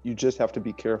you just have to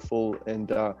be careful,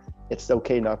 and it's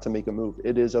okay not to make a move.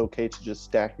 It is okay to just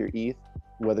stack your ETH,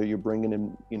 whether you're bringing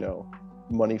in,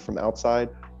 money from outside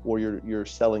or you're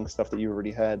selling stuff that you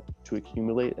already had to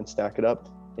accumulate and stack it up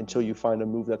until you find a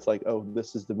move that's like, oh,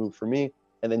 this is the move for me.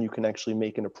 And then you can actually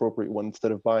make an appropriate one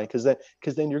instead of buying. Because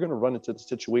then you're going to run into the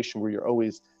situation where you're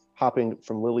always hopping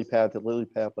from lily pad to lily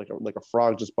pad like a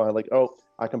frog, just buying like, oh,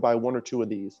 I can buy 1 or 2 of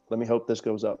these. Let me hope this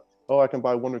goes up. Oh, I can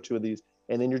buy 1 or 2 of these.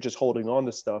 And then you're just holding on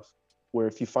to stuff where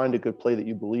if you find a good play that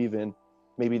you believe in,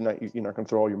 maybe you're not going to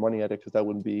throw all your money at it because that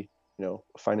wouldn't be,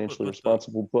 financially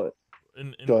responsible. But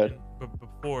go ahead. But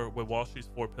before, with Wall Street's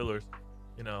 4 pillars,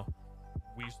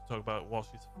 we used to talk about Wall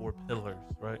Street's 4 pillars,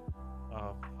 right?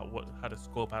 How to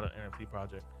scope out an NFT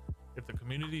project. If the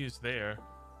community is there,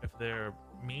 if their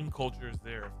meme culture is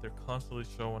there, if they're constantly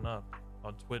showing up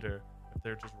on Twitter, if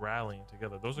they're just rallying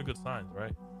together, those are good signs,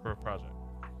 right, for a project.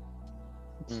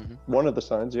 One of the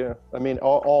signs, yeah. I mean,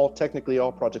 all technically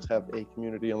all projects have a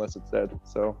community unless it's dead.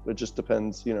 So it just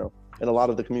depends, you know. And a lot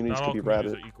of the communities Not could all be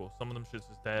communities rabid. are equal. Some of them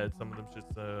shits is dead. Some of them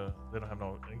shits they don't have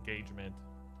no engagement.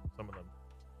 Some of them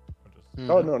are just.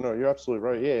 Oh no, you're absolutely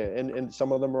right. Yeah, and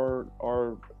some of them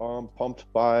are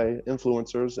pumped by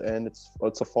influencers, and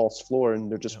it's a false floor,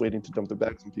 and they're just waiting to dump their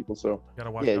bags on people. So You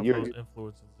gotta watch yeah, out for those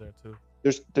influences there too.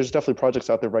 there's definitely projects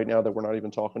out there right now that we're not even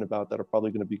talking about that are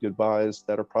probably going to be good buys,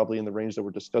 that are probably in the range that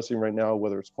we're discussing right now,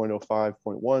 whether it's 0.05,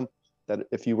 0.1, that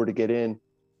if you were to get in,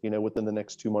 you know, within the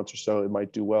next 2 months or so, it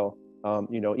might do well.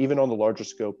 You know, even on the larger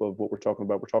scope of what we're talking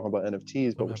about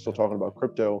NFTs, but we're still talking about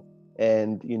crypto.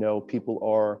 And, you know, people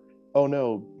are, oh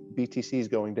no, BTC is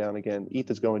going down again.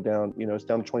 ETH is going down, you know, it's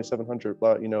down to 2,700,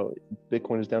 you know,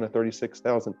 Bitcoin is down to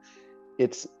 36,000.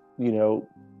 It's, you know,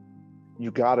 you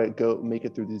gotta go make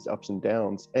it through these ups and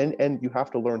downs. And you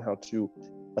have to learn how to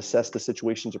assess the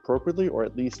situations appropriately, or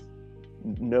at least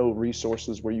know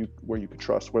resources where you could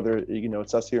trust, whether, you know,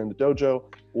 it's us here in the dojo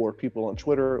or people on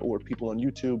Twitter or people on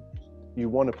YouTube. You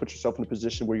want to put yourself in a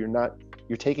position where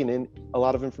you're taking in a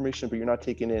lot of information, but you're not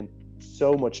taking in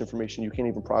so much information you can't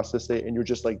even process it, and you're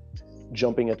just like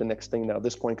jumping at the next thing. Now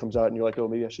this coin comes out and you're like, oh,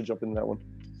 maybe I should jump into that one,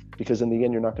 because in the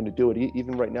end you're not going to do it.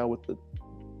 Even right now with the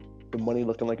money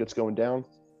looking like it's going down,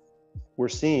 we're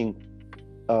seeing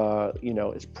you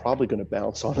know, it's probably going to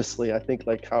bounce. Honestly, I think,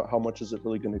 like, how much is it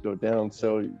really going to go down?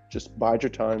 So just bide your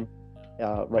time.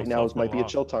 Right now it might be a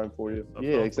chill time for you.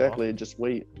 Yeah, exactly. Just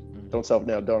wait. Don't sell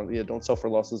now. Don't sell for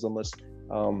losses unless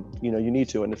you know, you need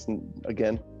to. And it's,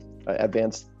 again,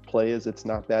 advanced play is, it's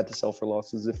not bad to sell for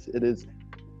losses if it is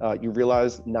you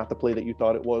realize not the play that you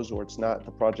thought it was, or it's not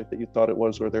the project that you thought it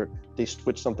was, or they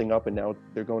switch something up and now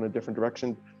they're going a different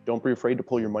direction. Don't be afraid to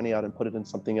pull your money out and put it in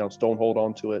something else. Don't hold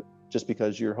on to it just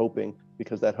because you're hoping,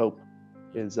 because that hope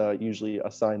is usually a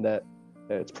sign that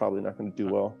it's probably not going to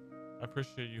do well. I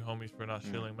appreciate you homies for not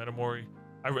shilling. Metamori,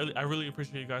 I really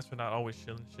appreciate you guys for not always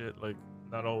shilling shit, like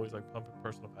not always like pumping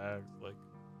personal bags. Like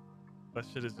that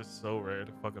shit is just so rare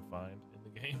to fucking find in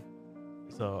the game.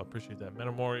 So I appreciate that.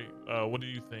 Metamori, what do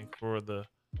you think for the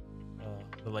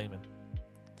layman?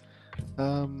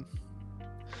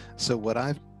 So what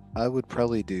I would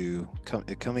probably do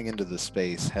coming into the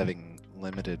space, having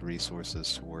limited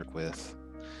resources to work with,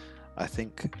 I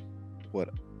think what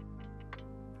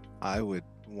I would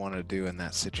want to do in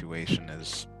that situation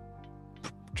is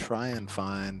try and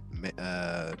find,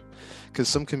 because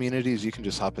some communities you can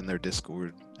just hop in their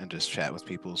Discord and just chat with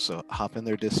people. So hop in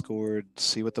their Discord,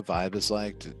 see what the vibe is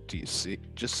like. Do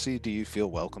you feel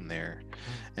welcome there,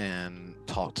 and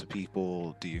talk to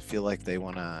people. Do you feel like they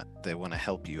wanna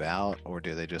help you out, or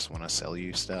do they just want to sell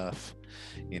you stuff?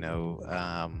 You know,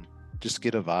 just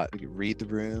get a vibe, read the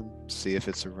room, see if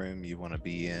it's a room you want to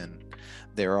be in.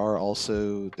 There are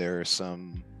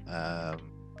some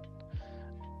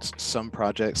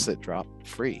projects that drop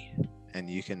free, and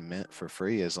you can mint for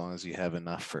free as long as you have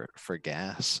enough for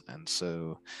gas. And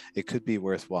so it could be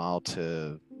worthwhile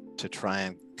to try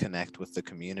and connect with the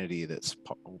community that's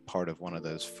part of one of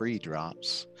those free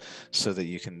drops, so that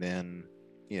you can then,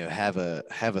 you know, have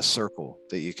a circle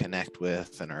that you connect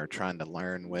with and are trying to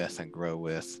learn with and grow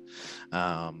with,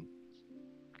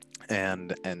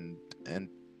 and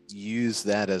use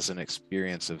that as an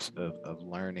experience of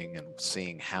learning and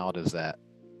seeing how does that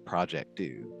project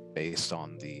do based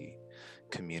on the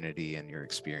community and your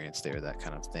experience there, that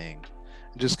kind of thing.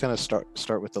 Just kind of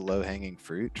start with the low-hanging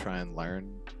fruit, try and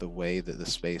learn the way that the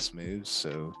space moves.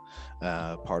 So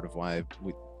part of why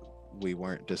we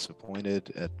weren't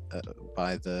disappointed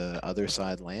by the other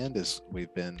side land is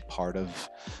we've been part of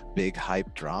big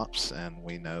hype drops, and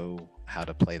we know how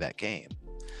to play that game.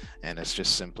 And it's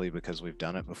just simply because we've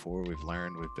done it before, we've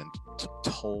learned, we've been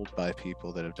told by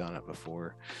people that have done it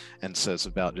before. And so it's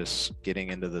about just getting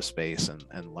into the space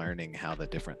and learning how the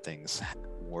different things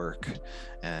work,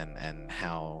 and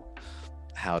how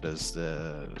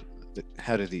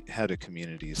do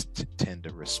communities tend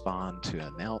to respond to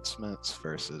announcements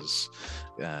versus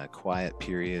quiet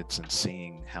periods, and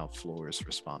seeing how floors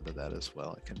respond to that as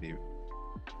well. It can be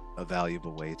a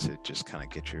valuable way to just kind of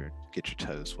get your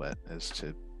toes wet, is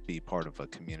to be part of a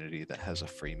community that has a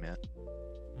free mint.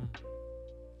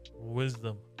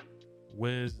 Wisdom.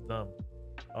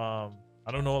 I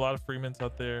don't know a lot of free mints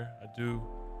out there. I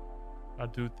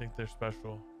do think they're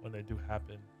special when they do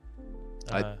happen.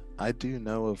 I do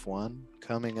know of one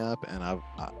coming up, and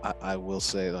I will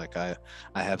say, like, I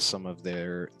have some of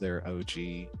their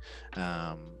OG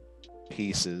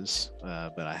pieces,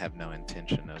 but I have no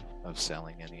intention of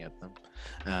selling any of them.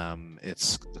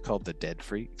 It's called the Dead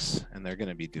Freaks, and they're going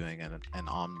to be doing an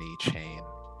Omni chain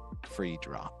free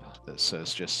drop. So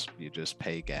it's just, you just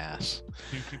pay gas.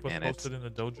 Do you keep us And posted in the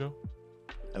dojo?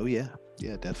 Oh yeah,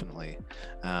 definitely.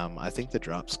 I think the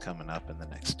drop's coming up in the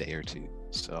next day or two,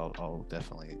 so I'll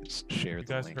definitely share You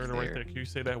the guys link heard it there. right there. Can you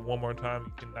say that one more time?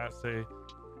 You cannot say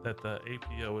that the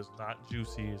APO is not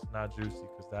juicy. It's not juicy,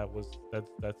 because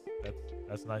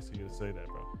that's nice of you to say that,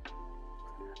 bro.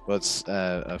 Well, it's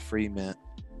a free mint.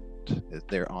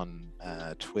 They're on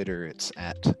Twitter. It's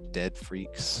at Dead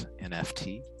Freaks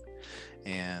NFT,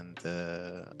 and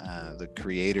the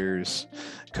creators,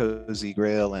 Cozy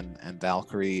Grail and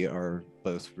Valkyrie, are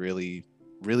both really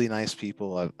nice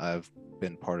people. I've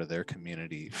been part of their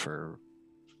community for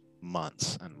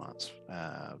months and months,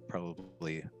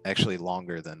 probably actually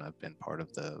longer than I've been part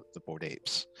of the Bored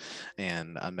Apes,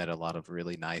 and I met a lot of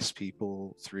really nice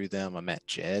people through them. I met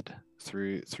Jed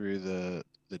through the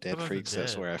Dead about the Freaks.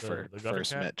 That's Jed? where I The gutter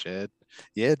first cat? met Jed.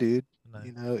 Yeah, dude. Nice.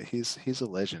 You know, he's a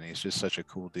legend. He's just such a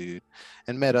cool dude,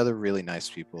 and met other really nice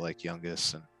people like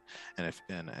Youngus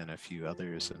and a few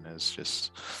others, and it's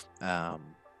just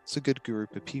it's a good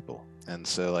group of people. And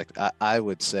so like I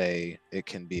would say it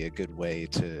can be a good way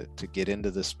to get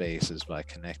into the space is by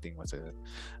connecting with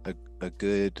a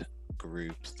good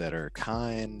group that are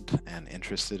kind and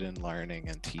interested in learning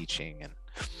and teaching,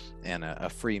 and a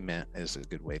free mint is a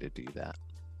good way to do that.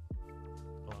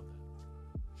 I love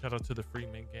that. Shout out to the Free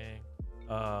Mint gang.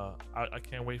 I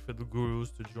can't wait for the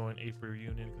Gurus to join April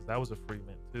Reunion, because that was a free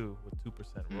mint too, with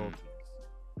 2% royalties,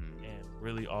 and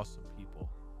really awesome people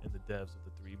in the devs of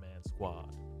the 3-man squad.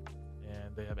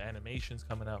 And they have animations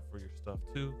coming out for your stuff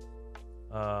too.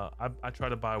 I try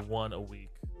to buy one a week,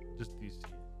 just these.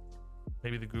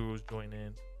 Maybe the Gurus join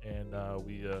in, and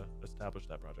we establish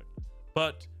that project.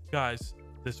 But guys,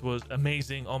 this was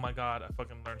amazing. Oh my god, I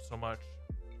fucking learned so much.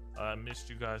 I missed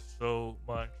you guys so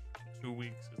much. 2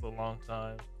 weeks is a long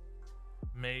time.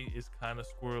 May is kind of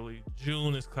squirrely.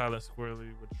 June is kind of squirrely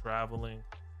with traveling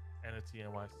and a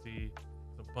TNYC.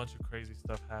 There's a bunch of crazy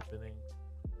stuff happening.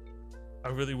 I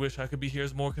really wish I could be here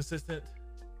as more consistent.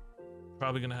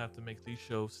 Probably gonna have to make these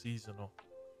shows seasonal.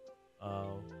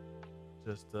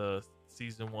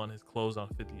 Season 1 has closed on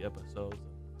 50 episodes.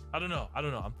 I don't know.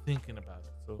 I'm thinking about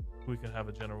it, so we can have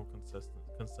a general consensus.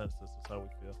 That's how we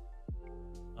feel.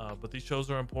 But these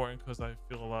shows are important because I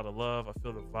feel a lot of love. I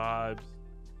feel the vibes.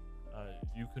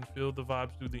 You can feel the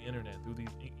vibes through the internet, through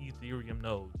these Ethereum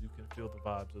nodes. You can feel the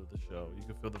vibes of the show. You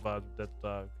can feel the vibes of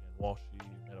Deathstock and Walshy,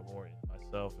 Metamori, and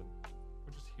myself, and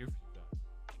we're just here for you guys.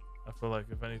 I feel like,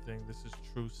 if anything, this is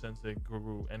true Sensei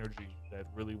Guru energy that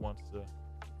really wants to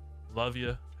love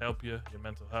you, help you, your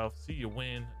mental health, see you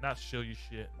win, not show you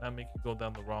shit, not make you go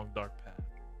down the wrong dark path.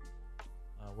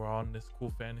 We're on this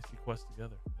cool fantasy quest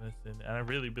together, and I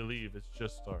really believe it's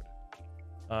just started.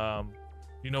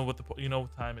 You know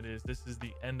what time it is. This is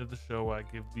the end of the show. I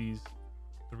give these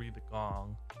 3 the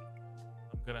gong.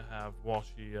 I'm gonna have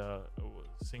Walshy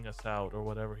sing us out or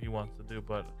whatever he wants to do,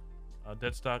 but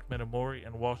Deadstock, Metamori,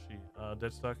 and Walshy.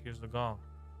 Deadstock, here's the gong.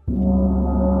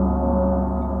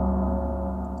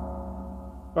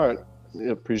 All right.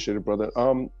 Yeah, appreciate it, brother.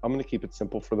 I'm going to keep it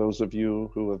simple for those of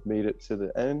you who have made it to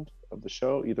the end of the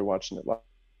show, either watching it live.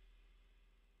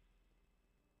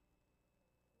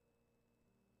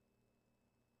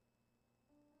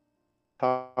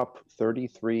 Top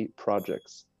 33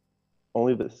 projects.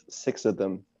 Only the 6 of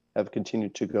them have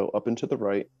continued to go up and to the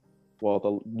right, while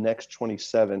the next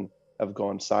 27 have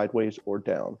gone sideways or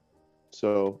down.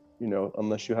 So,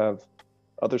 unless you have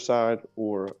Other Side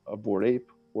or a Bored Ape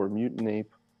or Mutant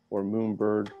Ape or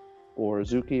Moonbird or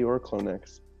Azuki or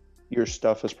Clonex, your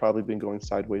stuff has probably been going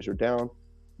sideways or down,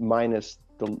 minus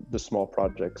the small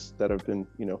projects that have been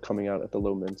coming out at the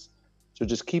low mints. So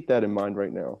just keep that in mind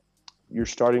right now. You're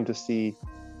starting to see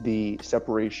the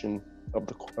separation of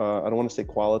the I don't want to say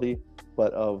quality,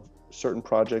 but of certain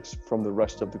projects from the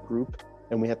rest of the group,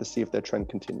 and we have to see if that trend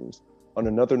continues. On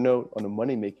another note, on a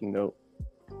money-making note,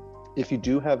 if you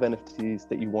do have NFTs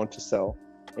that you want to sell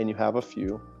and you have a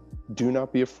few, do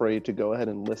not be afraid to go ahead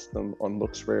and list them on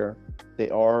LooksRare. They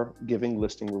are giving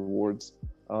listing rewards,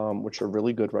 which are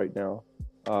really good right now.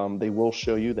 They will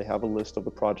show you, they have a list of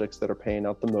the projects that are paying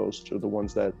out the most, or the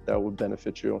ones that would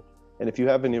benefit you. And if you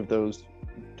have any of those,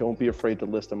 don't be afraid to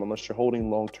list them unless you're holding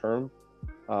long term.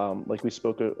 Like we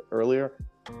spoke earlier,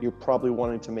 you're probably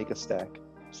wanting to make a stack.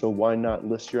 So why not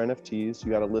list your NFTs?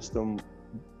 You got to list them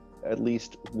at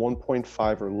least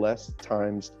 1.5 or less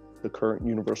times the current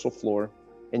universal floor,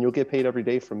 and you'll get paid every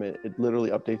day from it. It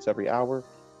literally updates every hour.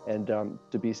 And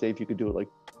to be safe, you could do it like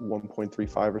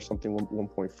 1.35 or something,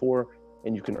 1.4,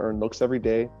 and you can earn looks every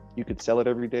day. You could sell it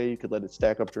every day. You could let it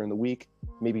stack up during the week.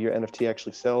 Maybe your NFT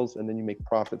actually sells and then you make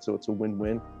profit. So it's a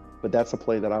win-win. But that's a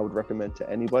play that I would recommend to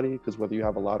anybody, because whether you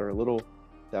have a lot or a little,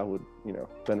 that would, you know,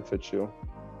 benefit you.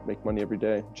 Make money every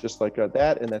day, just like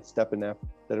that and that Step and App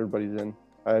that everybody's in.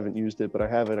 I haven't used it, but I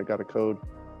have it. I got a code.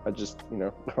 I just, you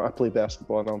know, I play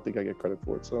basketball and I don't think I get credit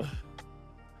for it. So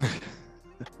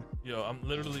Yo, I'm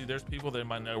literally, there's people in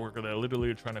my network that are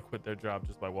literally trying to quit their job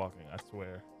just by walking. I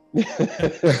swear.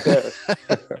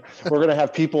 we're gonna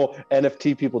have people,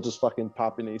 NFT people, just fucking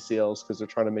popping ACLs because they're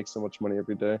trying to make so much money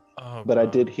every day. Oh, But God.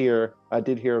 I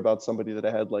did hear about somebody that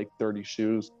had like 30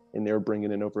 shoes and they were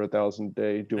bringing in over 1,000 a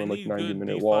day, doing They like need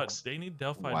 90-minute DeFi, walks. They need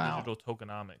Delphi Wow. digital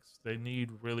tokenomics. They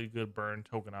need really good burn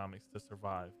tokenomics to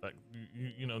survive. Like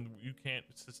you know, you can't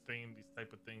sustain these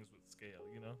type of things with scale.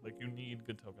 You know, like you need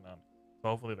good tokenomics. So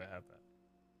hopefully they have that.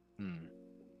 Hmm.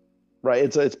 Right,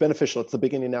 it's beneficial. It's the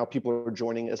beginning now. People are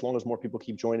joining. As long as more people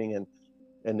keep joining,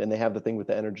 and they have the thing with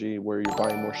the energy where you're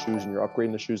buying more shoes and you're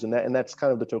upgrading the shoes, and that's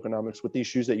kind of the tokenomics with these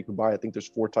shoes that you can buy. I think there's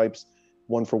 4 types: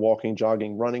 one for walking,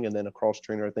 jogging, running, and then a cross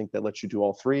trainer, I think, that lets you do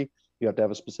all 3. You have to have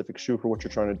a specific shoe for what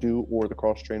you're trying to do, or the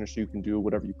cross trainer, so you can do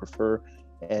whatever you prefer.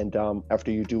 And after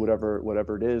you do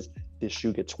whatever it is, this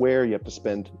shoe gets wear. You have to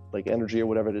spend like energy or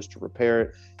whatever it is to repair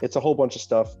it. It's a whole bunch of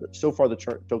stuff. So far, the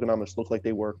tokenomics look like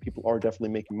they work. People are definitely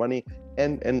making money,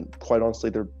 and quite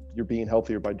honestly, you're being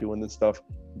healthier by doing this stuff.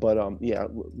 But yeah,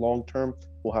 long term,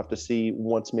 we'll have to see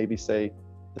once maybe say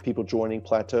the people joining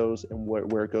plateaus and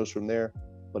where it goes from there.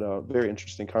 But very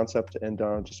interesting concept, and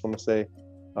just want to say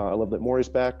I love that Maury's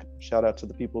back. Shout out to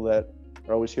the people that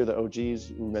are always here, the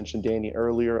OGs. We mentioned Danny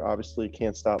earlier. Obviously,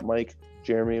 Can't Stop Mike,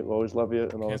 Jeremy, we always love you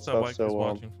and all Can't that stop stuff. Mike So is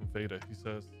watching from Theta. He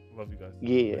says, "Love you guys."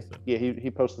 yeah,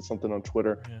 he posted something on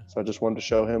Twitter. Yeah. So I just wanted to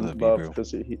show him Love you, love bro.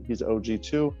 because he's OG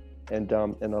too, and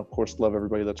of course love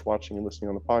everybody that's watching and listening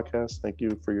on the podcast. Thank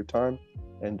you for your time,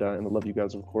 and I love you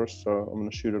guys, of course. So I'm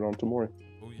gonna shoot it on to Maury.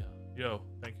 Oh yeah. Yo,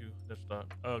 thank you. That's that.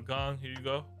 Gong, here you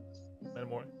go. Man,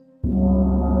 more.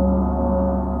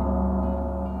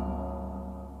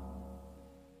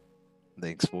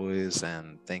 Thanks, boys,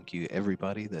 and thank you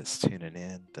everybody that's tuning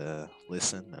in to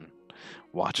listen and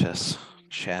watch us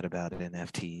chat about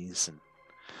NFTs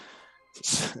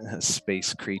and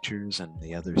space creatures and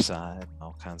the other side, and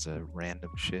all kinds of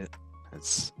random shit.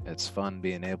 It's fun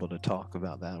being able to talk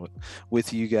about that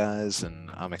with you guys, and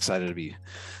I'm excited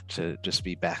to just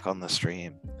be back on the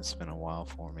stream. It's been a while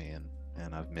for me,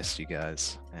 and I've missed you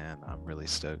guys, and I'm really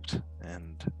stoked.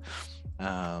 And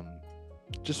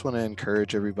just want to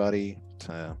encourage everybody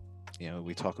to,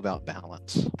 we talk about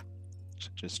balance.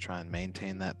 Just try and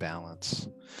maintain that balance.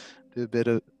 Do a bit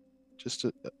of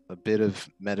a bit of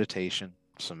meditation,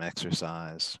 some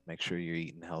exercise. Make sure you're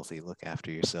eating healthy. Look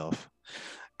after yourself,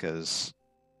 because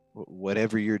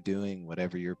whatever you're doing,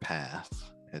 whatever your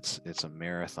path, it's a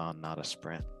marathon, not a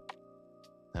sprint.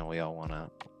 And we all want to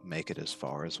make it as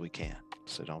far as we can.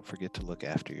 So don't forget to look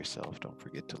after yourself. Don't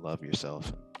forget to love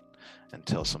yourself, and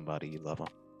tell somebody you love them.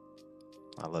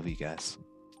 I love you guys.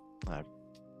 I'm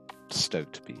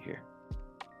stoked to be here.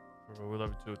 We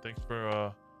love you too. Thanks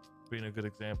for being a good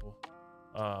example.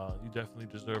 You definitely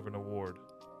deserve an award,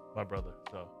 my brother.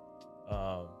 So,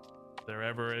 if there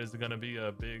ever is going to be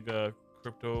a big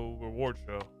crypto reward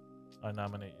show, I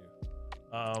nominate you.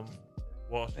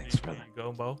 Wall Street, Thanks, here brother. you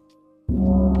go, Bo.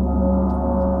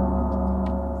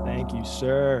 Thank you,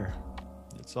 sir.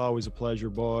 It's always a pleasure,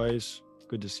 boys.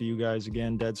 Good to see you guys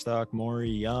again. Deadstock, Maury,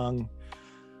 Young.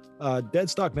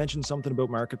 Deadstock mentioned something about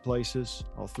marketplaces.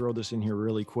 I'll throw this in here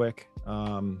really quick.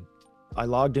 I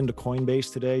logged into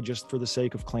Coinbase today just for the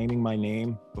sake of claiming my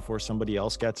name before somebody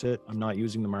else gets it. I'm not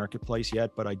using the marketplace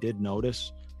yet, but I did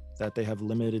notice that they have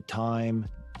limited time,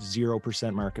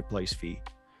 0% marketplace fee.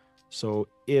 So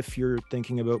if you're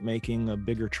thinking about making a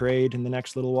bigger trade in the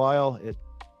next little while, it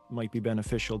might be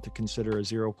beneficial to consider a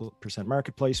 0%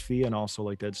 marketplace fee. And also,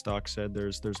 like Deadstock said,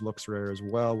 there's LooksRare as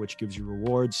well, which gives you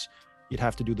rewards. You'd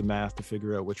have to do the math to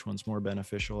figure out which one's more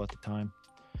beneficial at the time.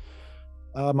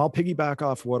 I'll piggyback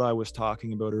off what I was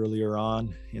talking about earlier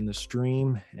on in the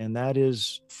stream, and that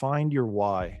is find your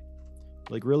why.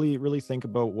 Like really think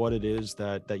about what it is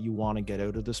that you want to get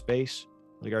out of the space.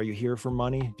 Like, are you here for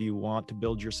money? Do you want to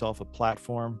build yourself a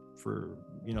platform for,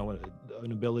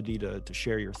 an ability to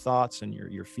share your thoughts and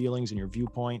your feelings and your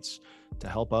viewpoints to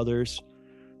help others?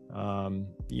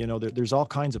 There's all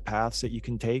kinds of paths that you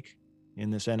can take in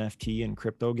this NFT and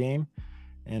crypto game,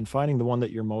 and finding the one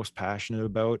that you're most passionate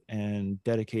about and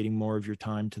dedicating more of your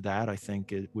time to that, I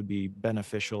think it would be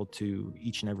beneficial to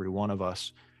each and every one of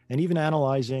us. And even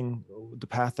analyzing the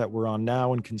path that we're on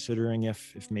now and considering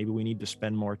if maybe we need to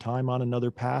spend more time on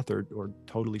another path or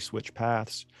totally switch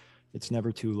paths. It's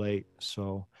never too late.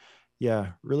 So yeah,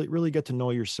 really get to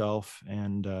know yourself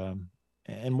and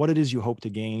and what it is you hope to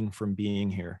gain from being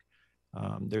here.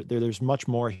 There's much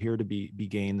more here to be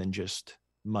gained than just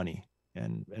money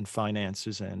and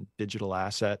finances and digital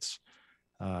assets.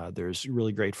 There's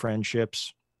really great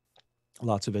friendships,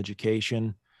 lots of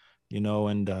education,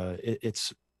 and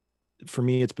it's, for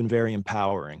me, it's been very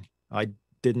empowering. I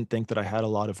didn't think that I had a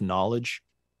lot of knowledge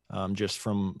just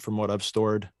from what I've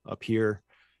stored up here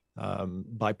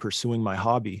by pursuing my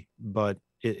hobby, but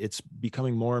it's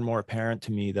becoming more and more apparent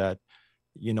to me that,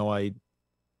 I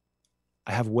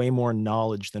have way more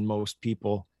knowledge than most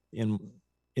people in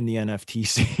the NFT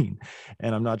scene.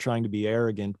 And I'm not trying to be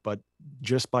arrogant, but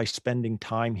just by spending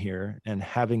time here and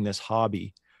having this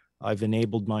hobby, I've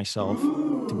enabled myself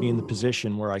to be in the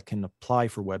position where I can apply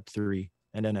for Web3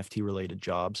 and NFT related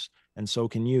jobs. And so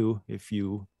can you, if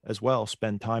you as well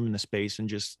spend time in the space and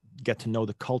just get to know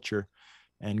the culture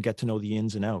and get to know the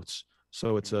ins and outs.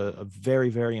 So it's a very,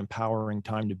 very empowering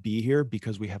time to be here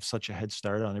because we have such a head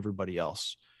start on everybody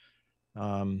else.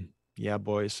 Yeah,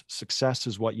 boys, success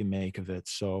is what you make of it.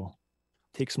 So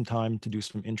take some time to do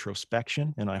some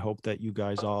introspection, and I hope that you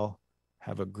guys all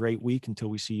have a great week until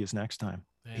we see you next time.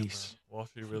 Damn, Peace. Man. Wall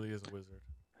Street really is a wizard.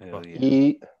 Hell yeah.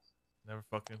 Eat. Never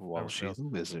fucking Wall never Street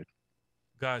fails. wizard.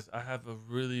 Guys, I have a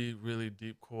really, really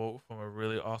deep quote from a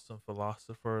really awesome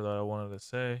philosopher that I wanted to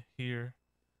say here,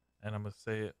 and I'm gonna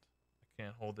say it. I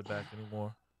can't hold it back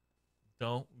anymore.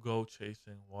 Don't go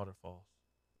chasing waterfalls.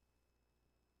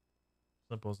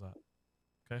 Simple as that.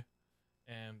 Okay?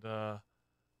 And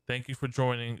thank you for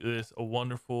joining this a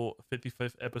wonderful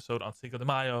 55th episode on Cinco de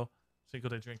Mayo. Cinco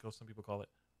de Drinko, some people call it.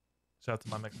 Shout out to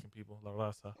my Mexican people, La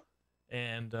Raza.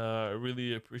 And I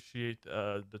really appreciate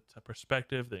the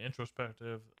perspective, the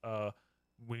introspective.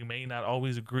 We may not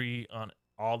always agree on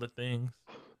all the things,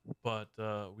 but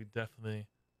we definitely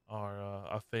are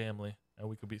a family, and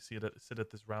we could sit at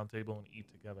this round table and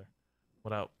eat together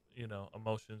without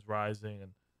emotions rising,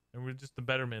 and we're just the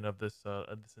betterment of this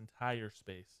entire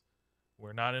space.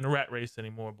 We're not in a rat race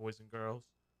anymore, boys and girls.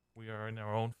 We are in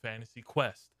our own fantasy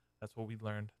quest. That's what we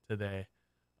learned today.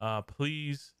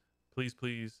 Please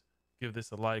give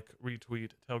this a like,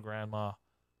 retweet, tell grandma.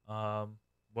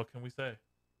 What can we say?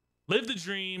 Live the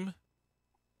dream.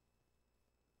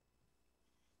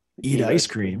 Eat ice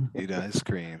cream. Eat ice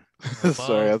cream. Above,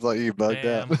 Sorry, I thought you bugged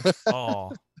damn out.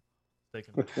 all. Stay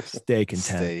content. Stay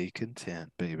content. Stay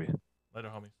content, baby. Later,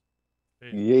 homies.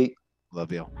 Peace. Yeet.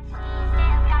 Love y'all.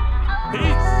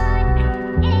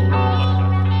 Peace.